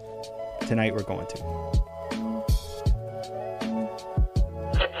 Tonight we're going to.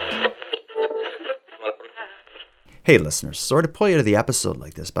 Hey listeners, sorry to pull you to the episode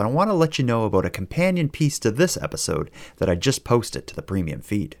like this, but I want to let you know about a companion piece to this episode that I just posted to the premium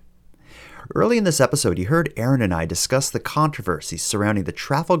feed. Early in this episode, you heard Aaron and I discuss the controversies surrounding the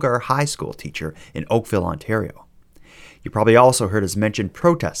Trafalgar High School teacher in Oakville, Ontario. You probably also heard us mention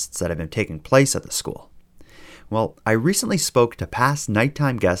protests that have been taking place at the school. Well, I recently spoke to past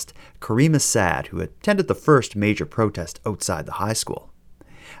nighttime guest Karima Saad, who attended the first major protest outside the high school.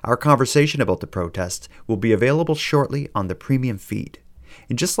 Our conversation about the protest will be available shortly on the premium feed.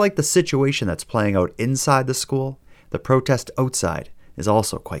 And just like the situation that's playing out inside the school, the protest outside is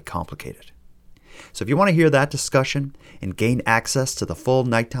also quite complicated. So if you want to hear that discussion and gain access to the full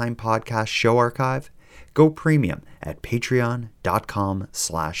Nighttime Podcast show archive, go premium at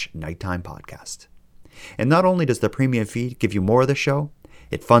patreon.com/nighttimepodcast. And not only does the premium feed give you more of the show,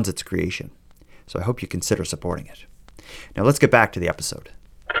 it funds its creation. So I hope you consider supporting it. Now let's get back to the episode.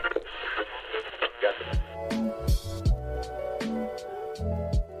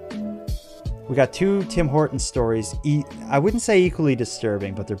 We got two Tim Hortons stories. I wouldn't say equally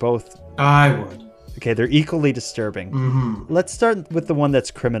disturbing, but they're both... I would. Okay, they're equally disturbing. Mm-hmm. Let's start with the one that's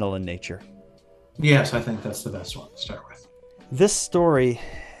criminal in nature. Yes, I think that's the best one to start with. This story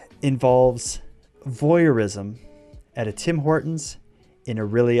involves voyeurism at a Tim Hortons in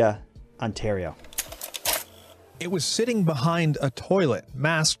Orillia, Ontario. It was sitting behind a toilet,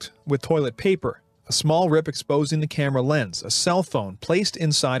 masked with toilet paper. A small rip exposing the camera lens, a cell phone placed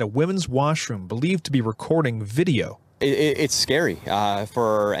inside a women's washroom believed to be recording video. It's scary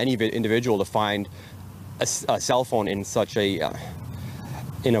for any individual to find a cell phone in such in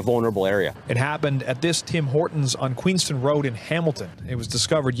a vulnerable area. It happened at this Tim Hortons on Queenston Road in Hamilton. It was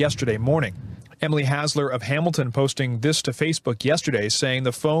discovered yesterday morning. Emily Hasler of Hamilton posting this to Facebook yesterday, saying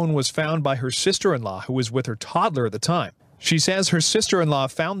the phone was found by her sister-in-law, who was with her toddler at the time. She says her sister-in-law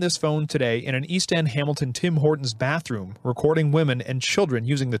found this phone today in an East End Hamilton Tim Hortons bathroom, recording women and children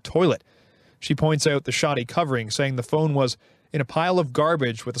using the toilet. She points out the shoddy covering, saying the phone was in a pile of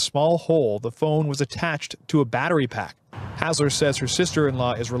garbage with a small hole. The phone was attached to a battery pack. Hasler says her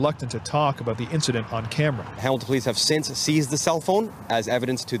sister-in-law is reluctant to talk about the incident on camera. Hamilton police have since seized the cell phone as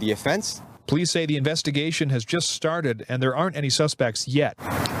evidence to the offense. Police say the investigation has just started and there aren't any suspects yet.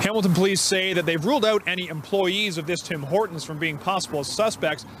 Hamilton police say that they've ruled out any employees of this Tim Hortons from being possible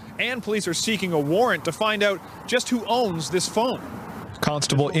suspects, and police are seeking a warrant to find out just who owns this phone.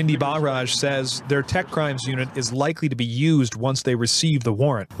 Constable Indy Barraj says their tech crimes unit is likely to be used once they receive the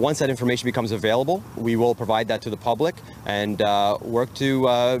warrant. Once that information becomes available, we will provide that to the public and work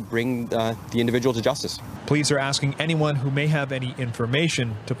to bring the individual to justice. Police are asking anyone who may have any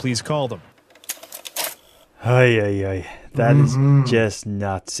information to please call them. That is just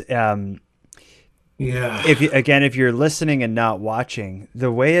nuts. Yeah. If you're listening and not watching,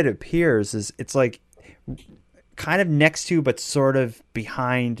 the way it appears is it's like kind of next to, but sort of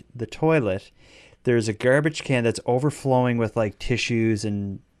behind the toilet. There's a garbage can that's overflowing with like tissues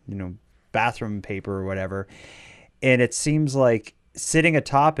and, bathroom paper or whatever. And it seems like sitting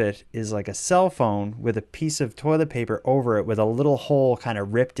atop it is like a cell phone with a piece of toilet paper over it with a little hole kind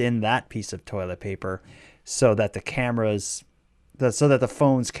of ripped in that piece of toilet paper, so that the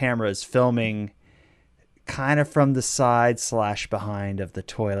phone's camera is filming kind of from the side / behind of the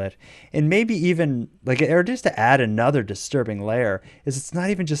toilet. And maybe even or just to add another disturbing layer is it's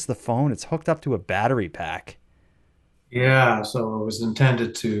not even just the phone, it's hooked up to a battery pack. Yeah, so it was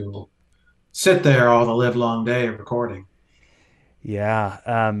intended to sit there all the live long day recording. Yeah.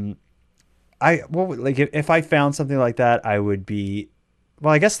 If I found something like that, I would be...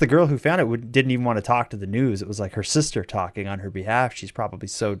 Well, I guess the girl who found it didn't even want to talk to the news. It was like her sister talking on her behalf. She's probably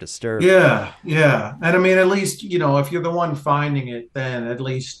so disturbed. Yeah. And I mean, at least, if you're the one finding it, then at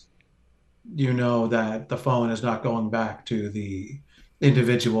least you know that the phone is not going back to the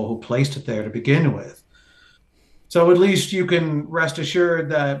individual who placed it there to begin with. So at least you can rest assured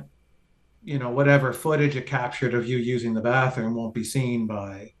that, whatever footage it captured of you using the bathroom won't be seen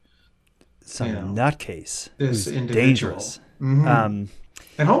by some nutcase. This individual. Dangerous.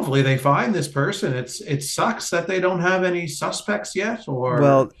 And hopefully they find this person. It sucks that they don't have any suspects yet. Or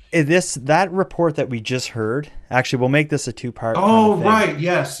well, that report that we just heard, actually, we'll make this a two-part. Oh, right,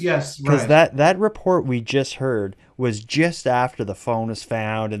 yes, because that report we just heard was just after the phone was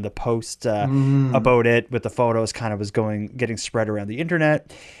found, and the post about it with the photos kind of was getting spread around the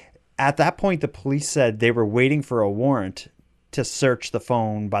internet. At that point, the police said they were waiting for a warrant to search the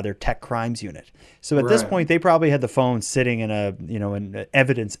phone by their tech crimes unit. So at this point, they probably had the phone sitting in an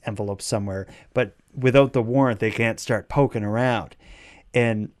evidence envelope somewhere, but without the warrant, they can't start poking around.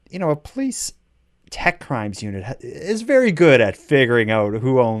 And, a police tech crimes unit is very good at figuring out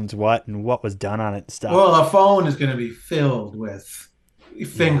who owns what and what was done on it and stuff. Well, a phone is going to be filled with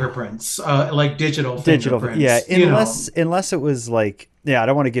fingerprints, like digital fingerprints. Yeah, unless it was like, I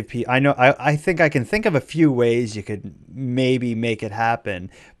don't want to give people. I think I can think of a few ways you could maybe make it happen,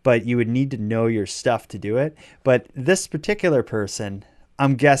 but you would need to know your stuff to do it. But this particular person,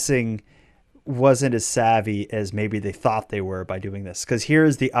 I'm guessing, wasn't as savvy as maybe they thought they were by doing this. Because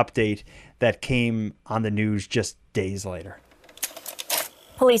here's the update that came on the news just days later.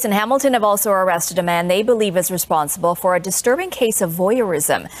 Police in Hamilton have also arrested a man they believe is responsible for a disturbing case of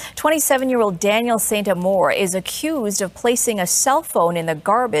voyeurism. 27-year-old Daniel St. Amour is accused of placing a cell phone in the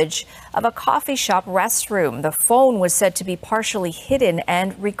garbage of a coffee shop restroom. The phone was said to be partially hidden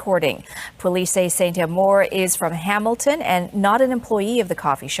and recording. Police say St. Amour is from Hamilton and not an employee of the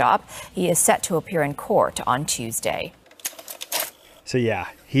coffee shop. He is set to appear in court on Tuesday. So yeah,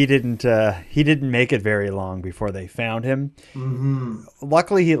 he didn't make it very long before they found him.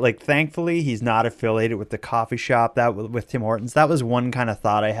 Luckily, thankfully, he's not affiliated with the coffee shop with Tim Hortons. That was one kind of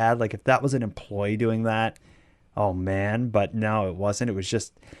thought I had. Like, if that was an employee doing that, oh man. But no, it wasn't. It was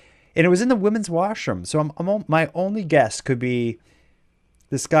just, and it was in the women's washroom. So my only guess could be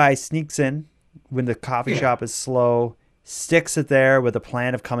this guy sneaks in when the coffee shop is slow, sticks it there with a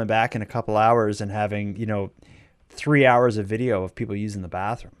plan of coming back in a couple hours and having, 3 hours of video of people using the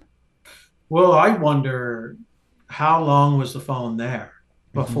bathroom. Well, I wonder how long was the phone there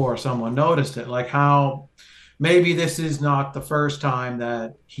before someone noticed it? Like, how maybe this is not the first time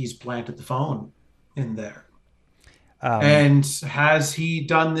that he's planted the phone in there. And has he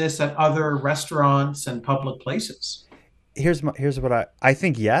done this at other restaurants and public places? Here's what I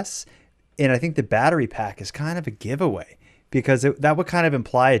think. Yes. And I think the battery pack is kind of a giveaway, because that would kind of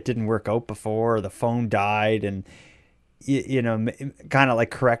imply it didn't work out before, or the phone died, and kind of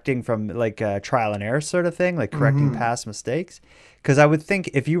like correcting from like a trial and error sort of thing, like correcting past mistakes. Because I would think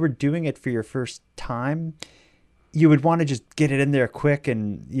if you were doing it for your first time, you would want to just get it in there quick.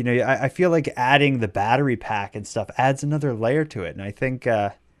 And, I feel like adding the battery pack and stuff adds another layer to it. And I think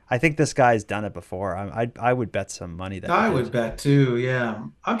this guy's done it before. I would bet some money that I would bet too. Yeah.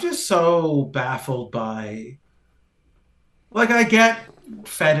 I'm just so baffled by, I get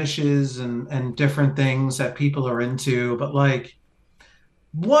fetishes and different things that people are into, but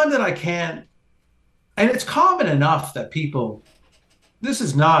one that I can't, and it's common enough that this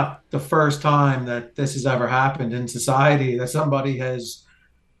is not the first time that this has ever happened in society, that somebody has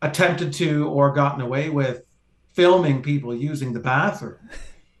attempted to or gotten away with filming people using the bathroom.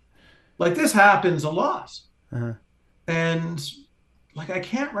 This happens a lot. And I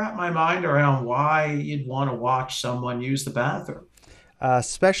can't wrap my mind around why you'd want to watch someone use the bathroom.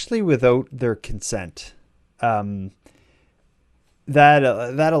 Especially without their consent. That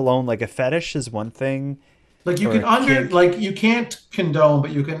alone, a fetish is one thing. You can you can't condone,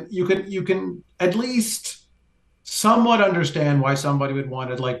 but you can at least somewhat understand why somebody would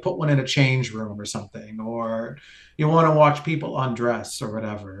want to put one in a change room or something, or you want to watch people undress or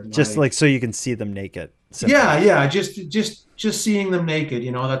whatever. Just so you can see them naked. Simply. Yeah. Just seeing them naked,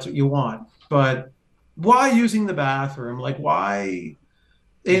 that's what you want. But why using the bathroom? Why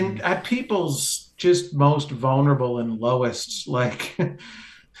at people's just most vulnerable and lowest,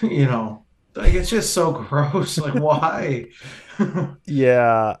 it's just so gross. Why?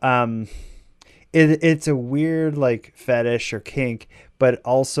 Yeah. It's a weird fetish or kink, but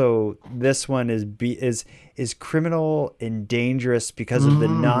also this one is criminal and dangerous because of the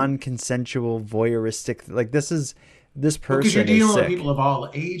non-consensual voyeuristic. This person because you're dealing with sick. People of all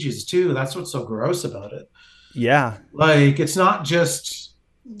ages too. That's what's so gross about it. Yeah. It's not just,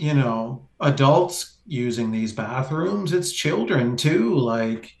 adults using these bathrooms, it's children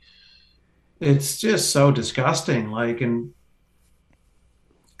too. It's just so disgusting. How do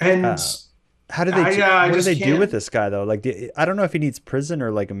they what do they do with this guy though? I don't know if he needs prison or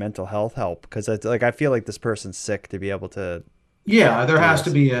a mental health help, because I feel like this person's sick to be able to. Yeah, there has to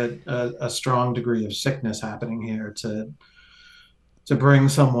be a strong degree of sickness happening here to bring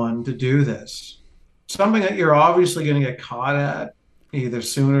someone to do this. something that you're obviously going to get caught at either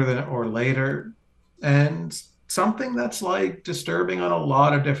sooner than or later, and something that's like disturbing on a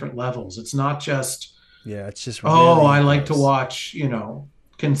lot of different levels. It's not just, it's just oh, I like to watch,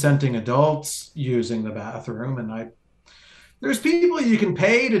 consenting adults using the bathroom, and there's people you can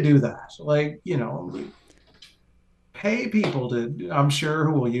pay to do that. Like, pay people I'm sure,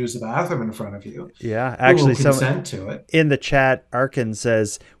 who will use the bathroom in front of you. Yeah, actually, who will consent to it. In the chat, Arkin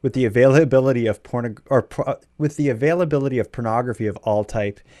says, with the availability of pornography of all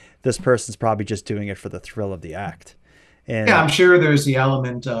type, this person's probably just doing it for the thrill of the act. And yeah, I'm sure there's the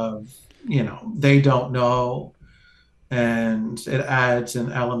element of, they don't know, and it adds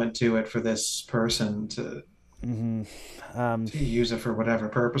an element to it for this person to use it for whatever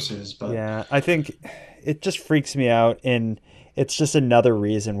purposes. But yeah, I think it just freaks me out, and it's just another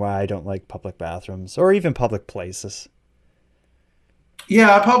reason why I don't like public bathrooms or even public places.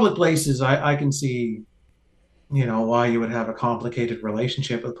 Yeah, public places, I can see, why you would have a complicated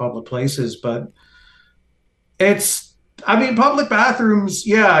relationship with public places, but public bathrooms,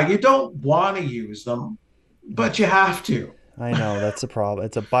 yeah, you don't want to use them, but you have to. I know, that's a problem.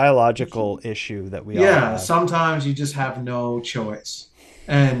 It's a biological issue that we all have. Sometimes you just have no choice.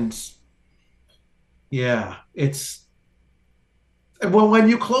 And yeah, when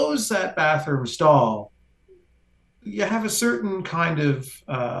you close that bathroom stall, you have a certain kind of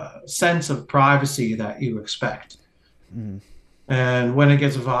sense of privacy that you expect. Mm. And when it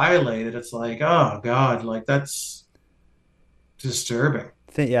gets violated, it's like, oh God, like that's disturbing.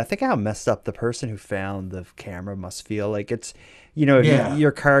 Think how messed up the person who found the camera must feel. Like it's, if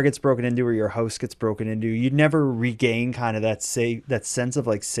your car gets broken into or your house gets broken into, you'd never regain kind of that sense of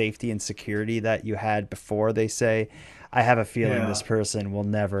like safety and security that you had before. They say, I have a feeling this person will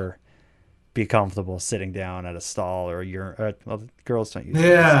never be comfortable sitting down at a stall or well, girls don't use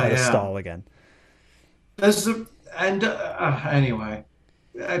a stall again. Anyway,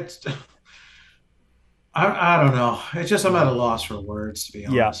 I don't know. It's just I'm at a loss for words, to be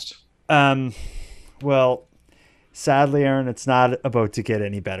honest. Yeah. Well, sadly, Aaron, it's not about to get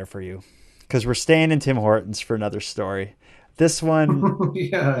any better for you, because we're staying in Tim Hortons for another story. This one,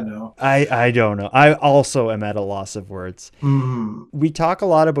 yeah, I know. I don't know. I also am at a loss of words. Mm. We talk a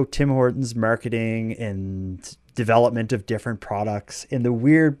lot about Tim Hortons marketing and development of different products and the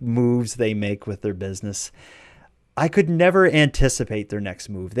weird moves they make with their business. I could never anticipate their next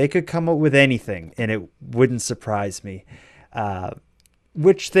move. They could come up with anything and it wouldn't surprise me,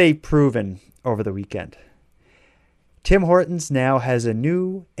 which they've proven over the weekend. Tim Hortons now has a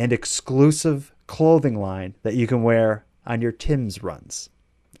new and exclusive clothing line that you can wear on your Tim's runs.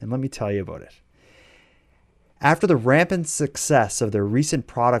 And let me tell you about it. After the rampant success of their recent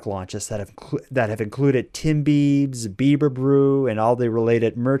product launches that have included Tim Biebs, Bieber Brew, and all the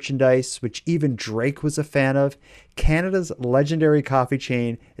related merchandise, which even Drake was a fan of, Canada's legendary coffee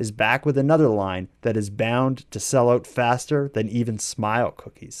chain is back with another line that is bound to sell out faster than even Smile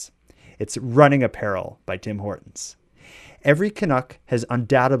cookies. It's Running Apparel by Tim Hortons. Every Canuck has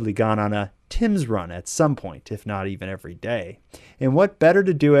undoubtedly gone on a Tim's run at some point, if not even every day. And what better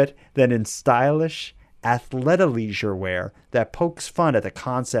to do it than in stylish athleisure wear that pokes fun at the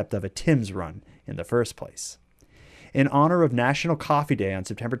concept of a Tim's run in the first place. In honor of National Coffee Day on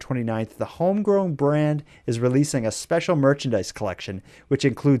September 29th, the homegrown brand is releasing a special merchandise collection which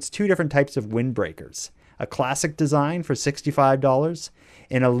includes two different types of windbreakers, a classic design for $65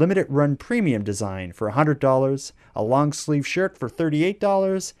 and a limited run premium design for $100, a long sleeve shirt for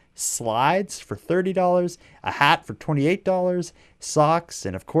 $38, slides for $30, a hat for $28, socks,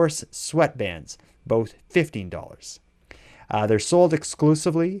 and of course sweatbands, both $15. They're sold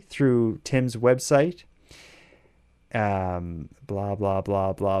exclusively through Tim's website. Blah, blah,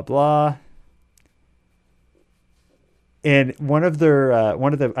 blah, blah, blah. And one of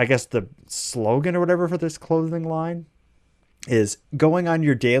the, I guess the slogan or whatever for this clothing line is going on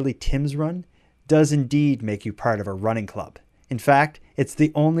your daily Tim's run does indeed make you part of a running club. In fact, it's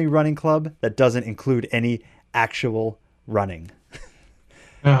the only running club that doesn't include any actual running.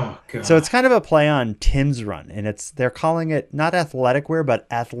 Oh, God. So it's kind of a play on Tim's run, and they're calling it not athletic wear, but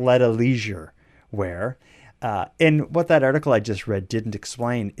athleisure wear. And what that article I just read didn't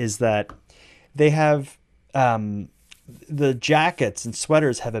explain is that they have the jackets and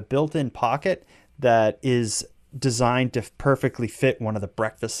sweaters have a built-in pocket that is designed to perfectly fit one of the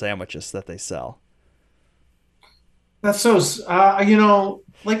breakfast sandwiches that they sell. That's so,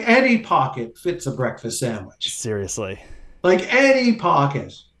 like any pocket fits a breakfast sandwich. Seriously. Like any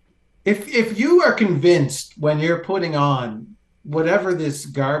pocket. If you are convinced when you're putting on whatever this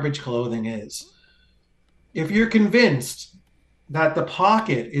garbage clothing is, if you're convinced that the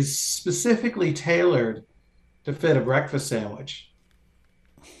pocket is specifically tailored to fit a breakfast sandwich.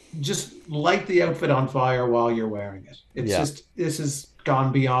 Just light the outfit on fire while you're wearing it. It's this has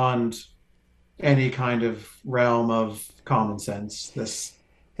gone beyond any kind of realm of common sense. This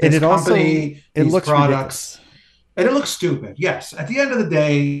company, it these looks products, ridiculous. and it looks stupid. Yes, at the end of the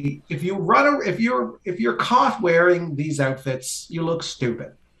day, if you're caught wearing these outfits, you look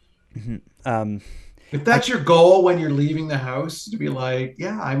stupid. Mm-hmm. If that's your goal when you're leaving the house, to be like,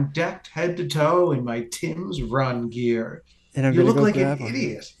 yeah, I'm decked head to toe in my Tim's Run gear, and I'm you gonna look go like grab an one.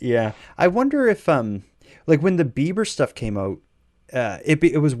 idiot. Yeah, I wonder if like when the Bieber stuff came out,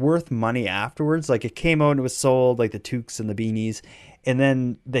 it was worth money afterwards. Like it came out and it was sold, like the toques and the beanies, and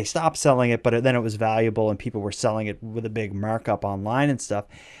then they stopped selling it, but then it was valuable and people were selling it with a big markup online and stuff.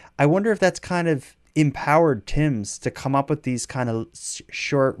 I wonder if that's kind of empowered Tim's to come up with these kind of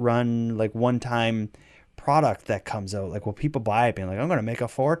short run, like one time product that comes out. Like, will people buy it being like, I'm going to make a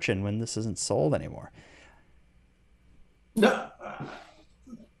fortune when this isn't sold anymore? No,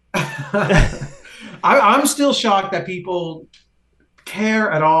 I'm still shocked that people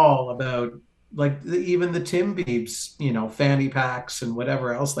care at all about like even the Tim Biebs, fanny packs and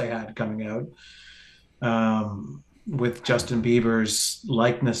whatever else they had coming out with Justin Bieber's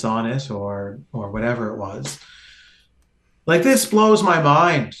likeness on it or whatever it was. Like, this blows my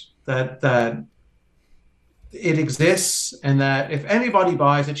mind that it exists, and that if anybody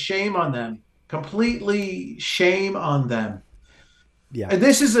buys it, shame on them. Completely shame on them. Yeah. And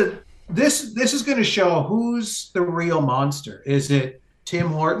this is going to show who's the real monster. Is it Tim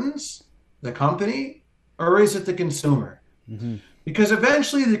Hortons, the company, or is it the consumer? Mm-hmm. Because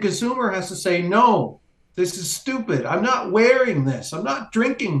eventually the consumer has to say, no, this is stupid. I'm not wearing this. I'm not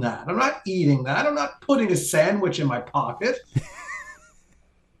drinking that. I'm not eating that. I'm not putting a sandwich in my pocket.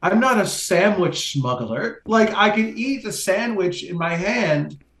 I'm not a sandwich smuggler. Like, I can eat a sandwich in my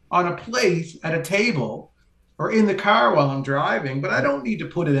hand on a plate at a table or in the car while I'm driving, but I don't need to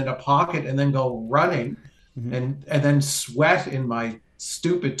put it in a pocket and then go running and then sweat in my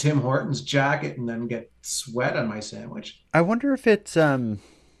stupid Tim Hortons jacket and then get sweat on my sandwich. I wonder if it's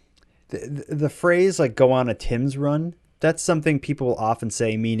the phrase like go on a Tim's run. That's something people often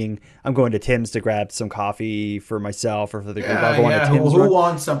say, meaning I'm going to Tim's to grab some coffee for myself or for the group. I'll go on a Tim's run. Who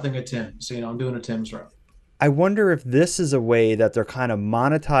wants something at Tim's? I'm doing a Tim's run. I wonder if this is a way that they're kind of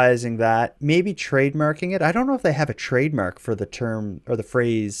monetizing that, maybe trademarking it. I don't know if they have a trademark for the term or the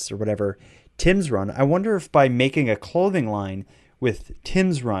phrase or whatever, Tim's Run. I wonder if by making a clothing line with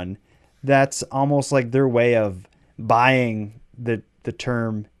Tim's Run, that's almost like their way of buying the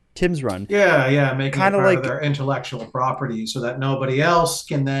term Tim's Run. Yeah, making kind it of part like of their intellectual property so that nobody else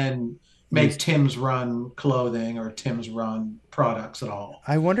can then make Tim's Run clothing or Tim's Run products at all.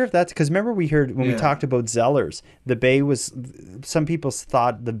 I wonder if that's because remember we heard when we talked about Zellers, some people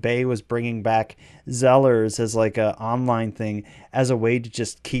thought the Bay was bringing back Zellers as like a online thing as a way to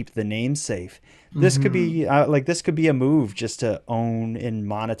just keep the name safe. This could be this could be a move just to own and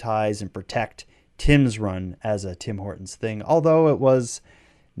monetize and protect Tim's Run as a Tim Hortons thing. Although it was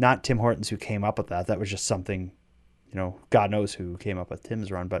not Tim Hortons who came up with that. That was just something, God knows who came up with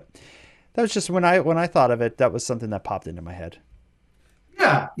Tim's Run, but that was just when I thought of it, that was something that popped into my head.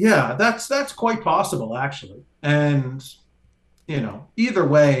 Yeah, that's quite possible actually. And either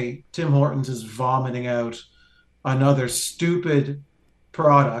way, Tim Hortons is vomiting out another stupid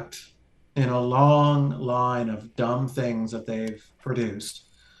product in a long line of dumb things that they've produced.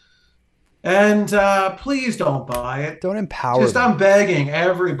 And please don't buy it. Don't empower them. I'm begging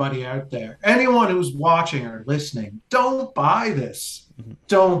everybody out there, anyone who's watching or listening, don't buy this.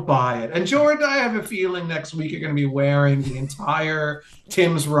 Don't buy it. And Jordan, I have a feeling next week you're going to be wearing the entire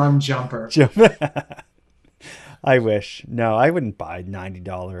Tim's Run jumper. I wish. No, I wouldn't buy $90,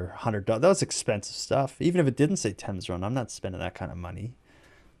 $100. That was expensive stuff. Even if it didn't say Tim's Run, I'm not spending that kind of money.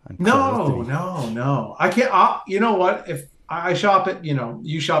 No. I can't. You know what? If I shop at,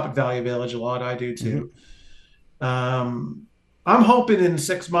 you shop at Value Village a lot. I do too. I'm hoping in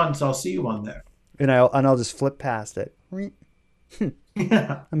 6 months I'll see one there. And I'll just flip past it.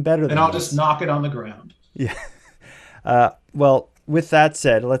 Yeah, I'm better than and I'll this. just knock it on the ground. Yeah. Well, with that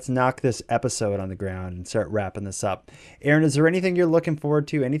said, let's knock this episode on the ground and start wrapping this up. Aaron, is there anything you're looking forward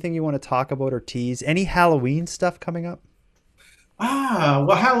to? Anything you want to talk about or tease? Any Halloween stuff coming up?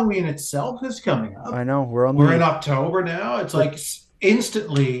 Well, Halloween itself is coming up. I know we're in October now. It's like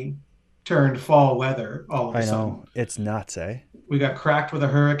instantly turned fall weather all of a sudden. I know, it's nuts, eh? We got cracked with a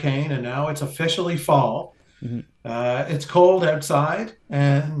hurricane, and now it's officially fall. It's cold outside,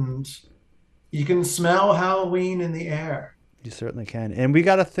 and you can smell Halloween in the air. You certainly can. And we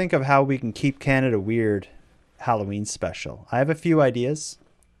got to think of how we can keep Canada weird Halloween special. I have a few ideas,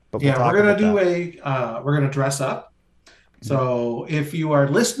 but we're gonna dress up. So if you are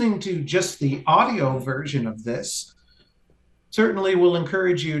listening to just the audio version of this, certainly we'll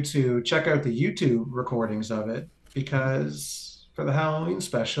encourage you to check out the YouTube recordings of it, because for the Halloween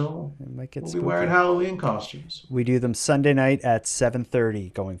special, we'll be wearing Halloween costumes. We do them Sunday night at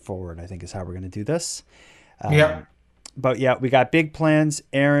 7:30 going forward, I think is how we're going to do this. But yeah, we got big plans.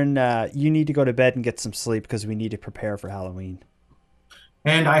 Aaron, you need to go to bed and get some sleep because we need to prepare for Halloween.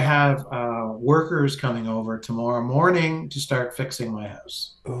 And I have workers coming over tomorrow morning to start fixing my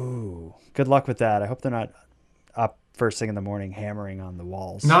house. Ooh, good luck with that. I hope they're not up first thing in the morning hammering on the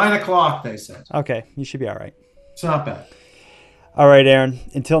walls. 9:00, they said. Okay, you should be all right. It's not bad. All right, Aaron.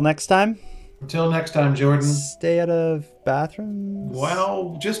 Until next time. Until next time, Jordan. Stay out of bathrooms.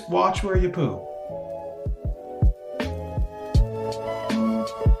 Well, just watch where you poo.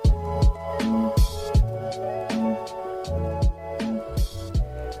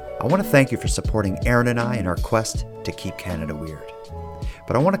 I want to thank you for supporting Aaron and I in our quest to keep Canada weird.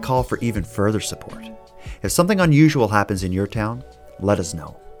 But I want to call for even further support. If something unusual happens in your town, let us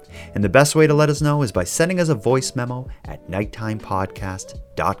know. And the best way to let us know is by sending us a voice memo at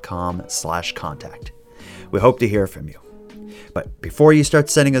nighttimepodcast.com/contact. We hope to hear from you. But before you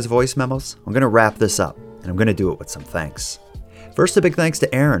start sending us voice memos, I'm going to wrap this up, and I'm going to do it with some thanks. First, a big thanks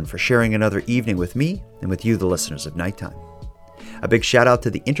to Aaron for sharing another evening with me and with you, the listeners of Nighttime. A big shout out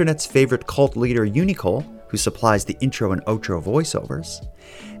to the internet's favorite cult leader, Unicole, who supplies the intro and outro voiceovers.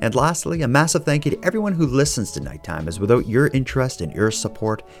 And lastly, a massive thank you to everyone who listens to Nighttime, as without your interest and your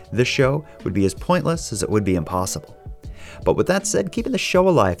support, this show would be as pointless as it would be impossible. But with that said, keeping the show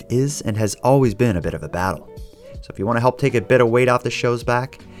alive is and has always been a bit of a battle. So if you want to help take a bit of weight off the show's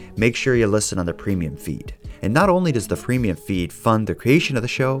back, make sure you listen on the premium feed. And not only does the premium feed fund the creation of the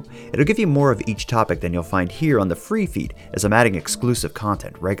show, it'll give you more of each topic than you'll find here on the free feed, as I'm adding exclusive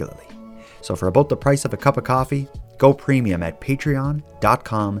content regularly. So for about the price of a cup of coffee, go premium at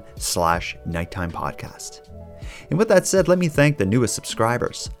patreon.com/nighttimepodcast. And with that said, let me thank the newest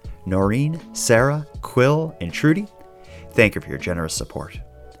subscribers, Noreen, Sarah, Quill, and Trudy. Thank you for your generous support.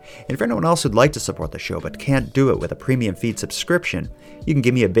 And for anyone else who'd like to support the show but can't do it with a premium feed subscription, you can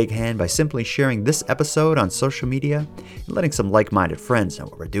give me a big hand by simply sharing this episode on social media and letting some like-minded friends know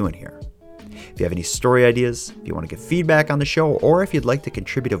what we're doing here. If you have any story ideas, if you want to give feedback on the show, or if you'd like to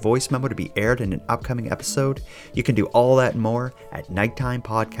contribute a voice memo to be aired in an upcoming episode, you can do all that and more at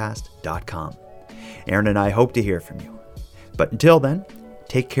nighttimepodcast.com. Aaron and I hope to hear from you. But until then,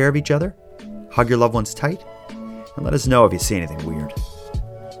 take care of each other, hug your loved ones tight, and let us know if you see anything weird.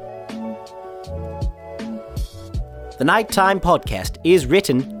 The Nighttime Podcast is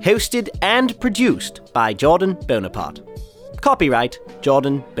written, hosted, and produced by Jordan Bonaparte. Copyright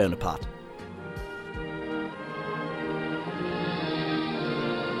Jordan Bonaparte.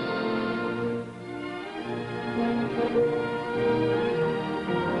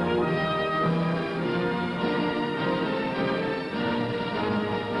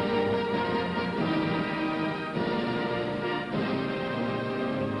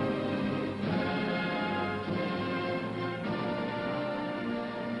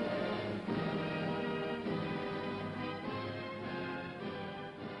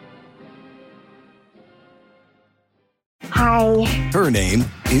 Hi. Her name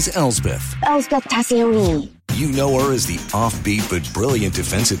is Elsbeth. Elsbeth Tassioni. You know her as the offbeat but brilliant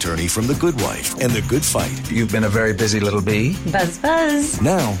defense attorney from The Good Wife and The Good Fight. You've been a very busy little bee. Buzz, buzz.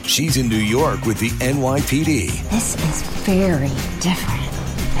 Now she's in New York with the NYPD. This is very different.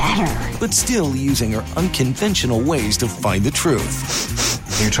 Better. But still using her unconventional ways to find the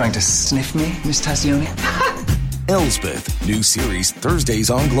truth. Are you trying to sniff me, Miss Tassioni? Elsbeth, new series Thursdays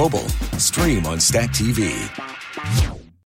on Global. Stream on Stat TV.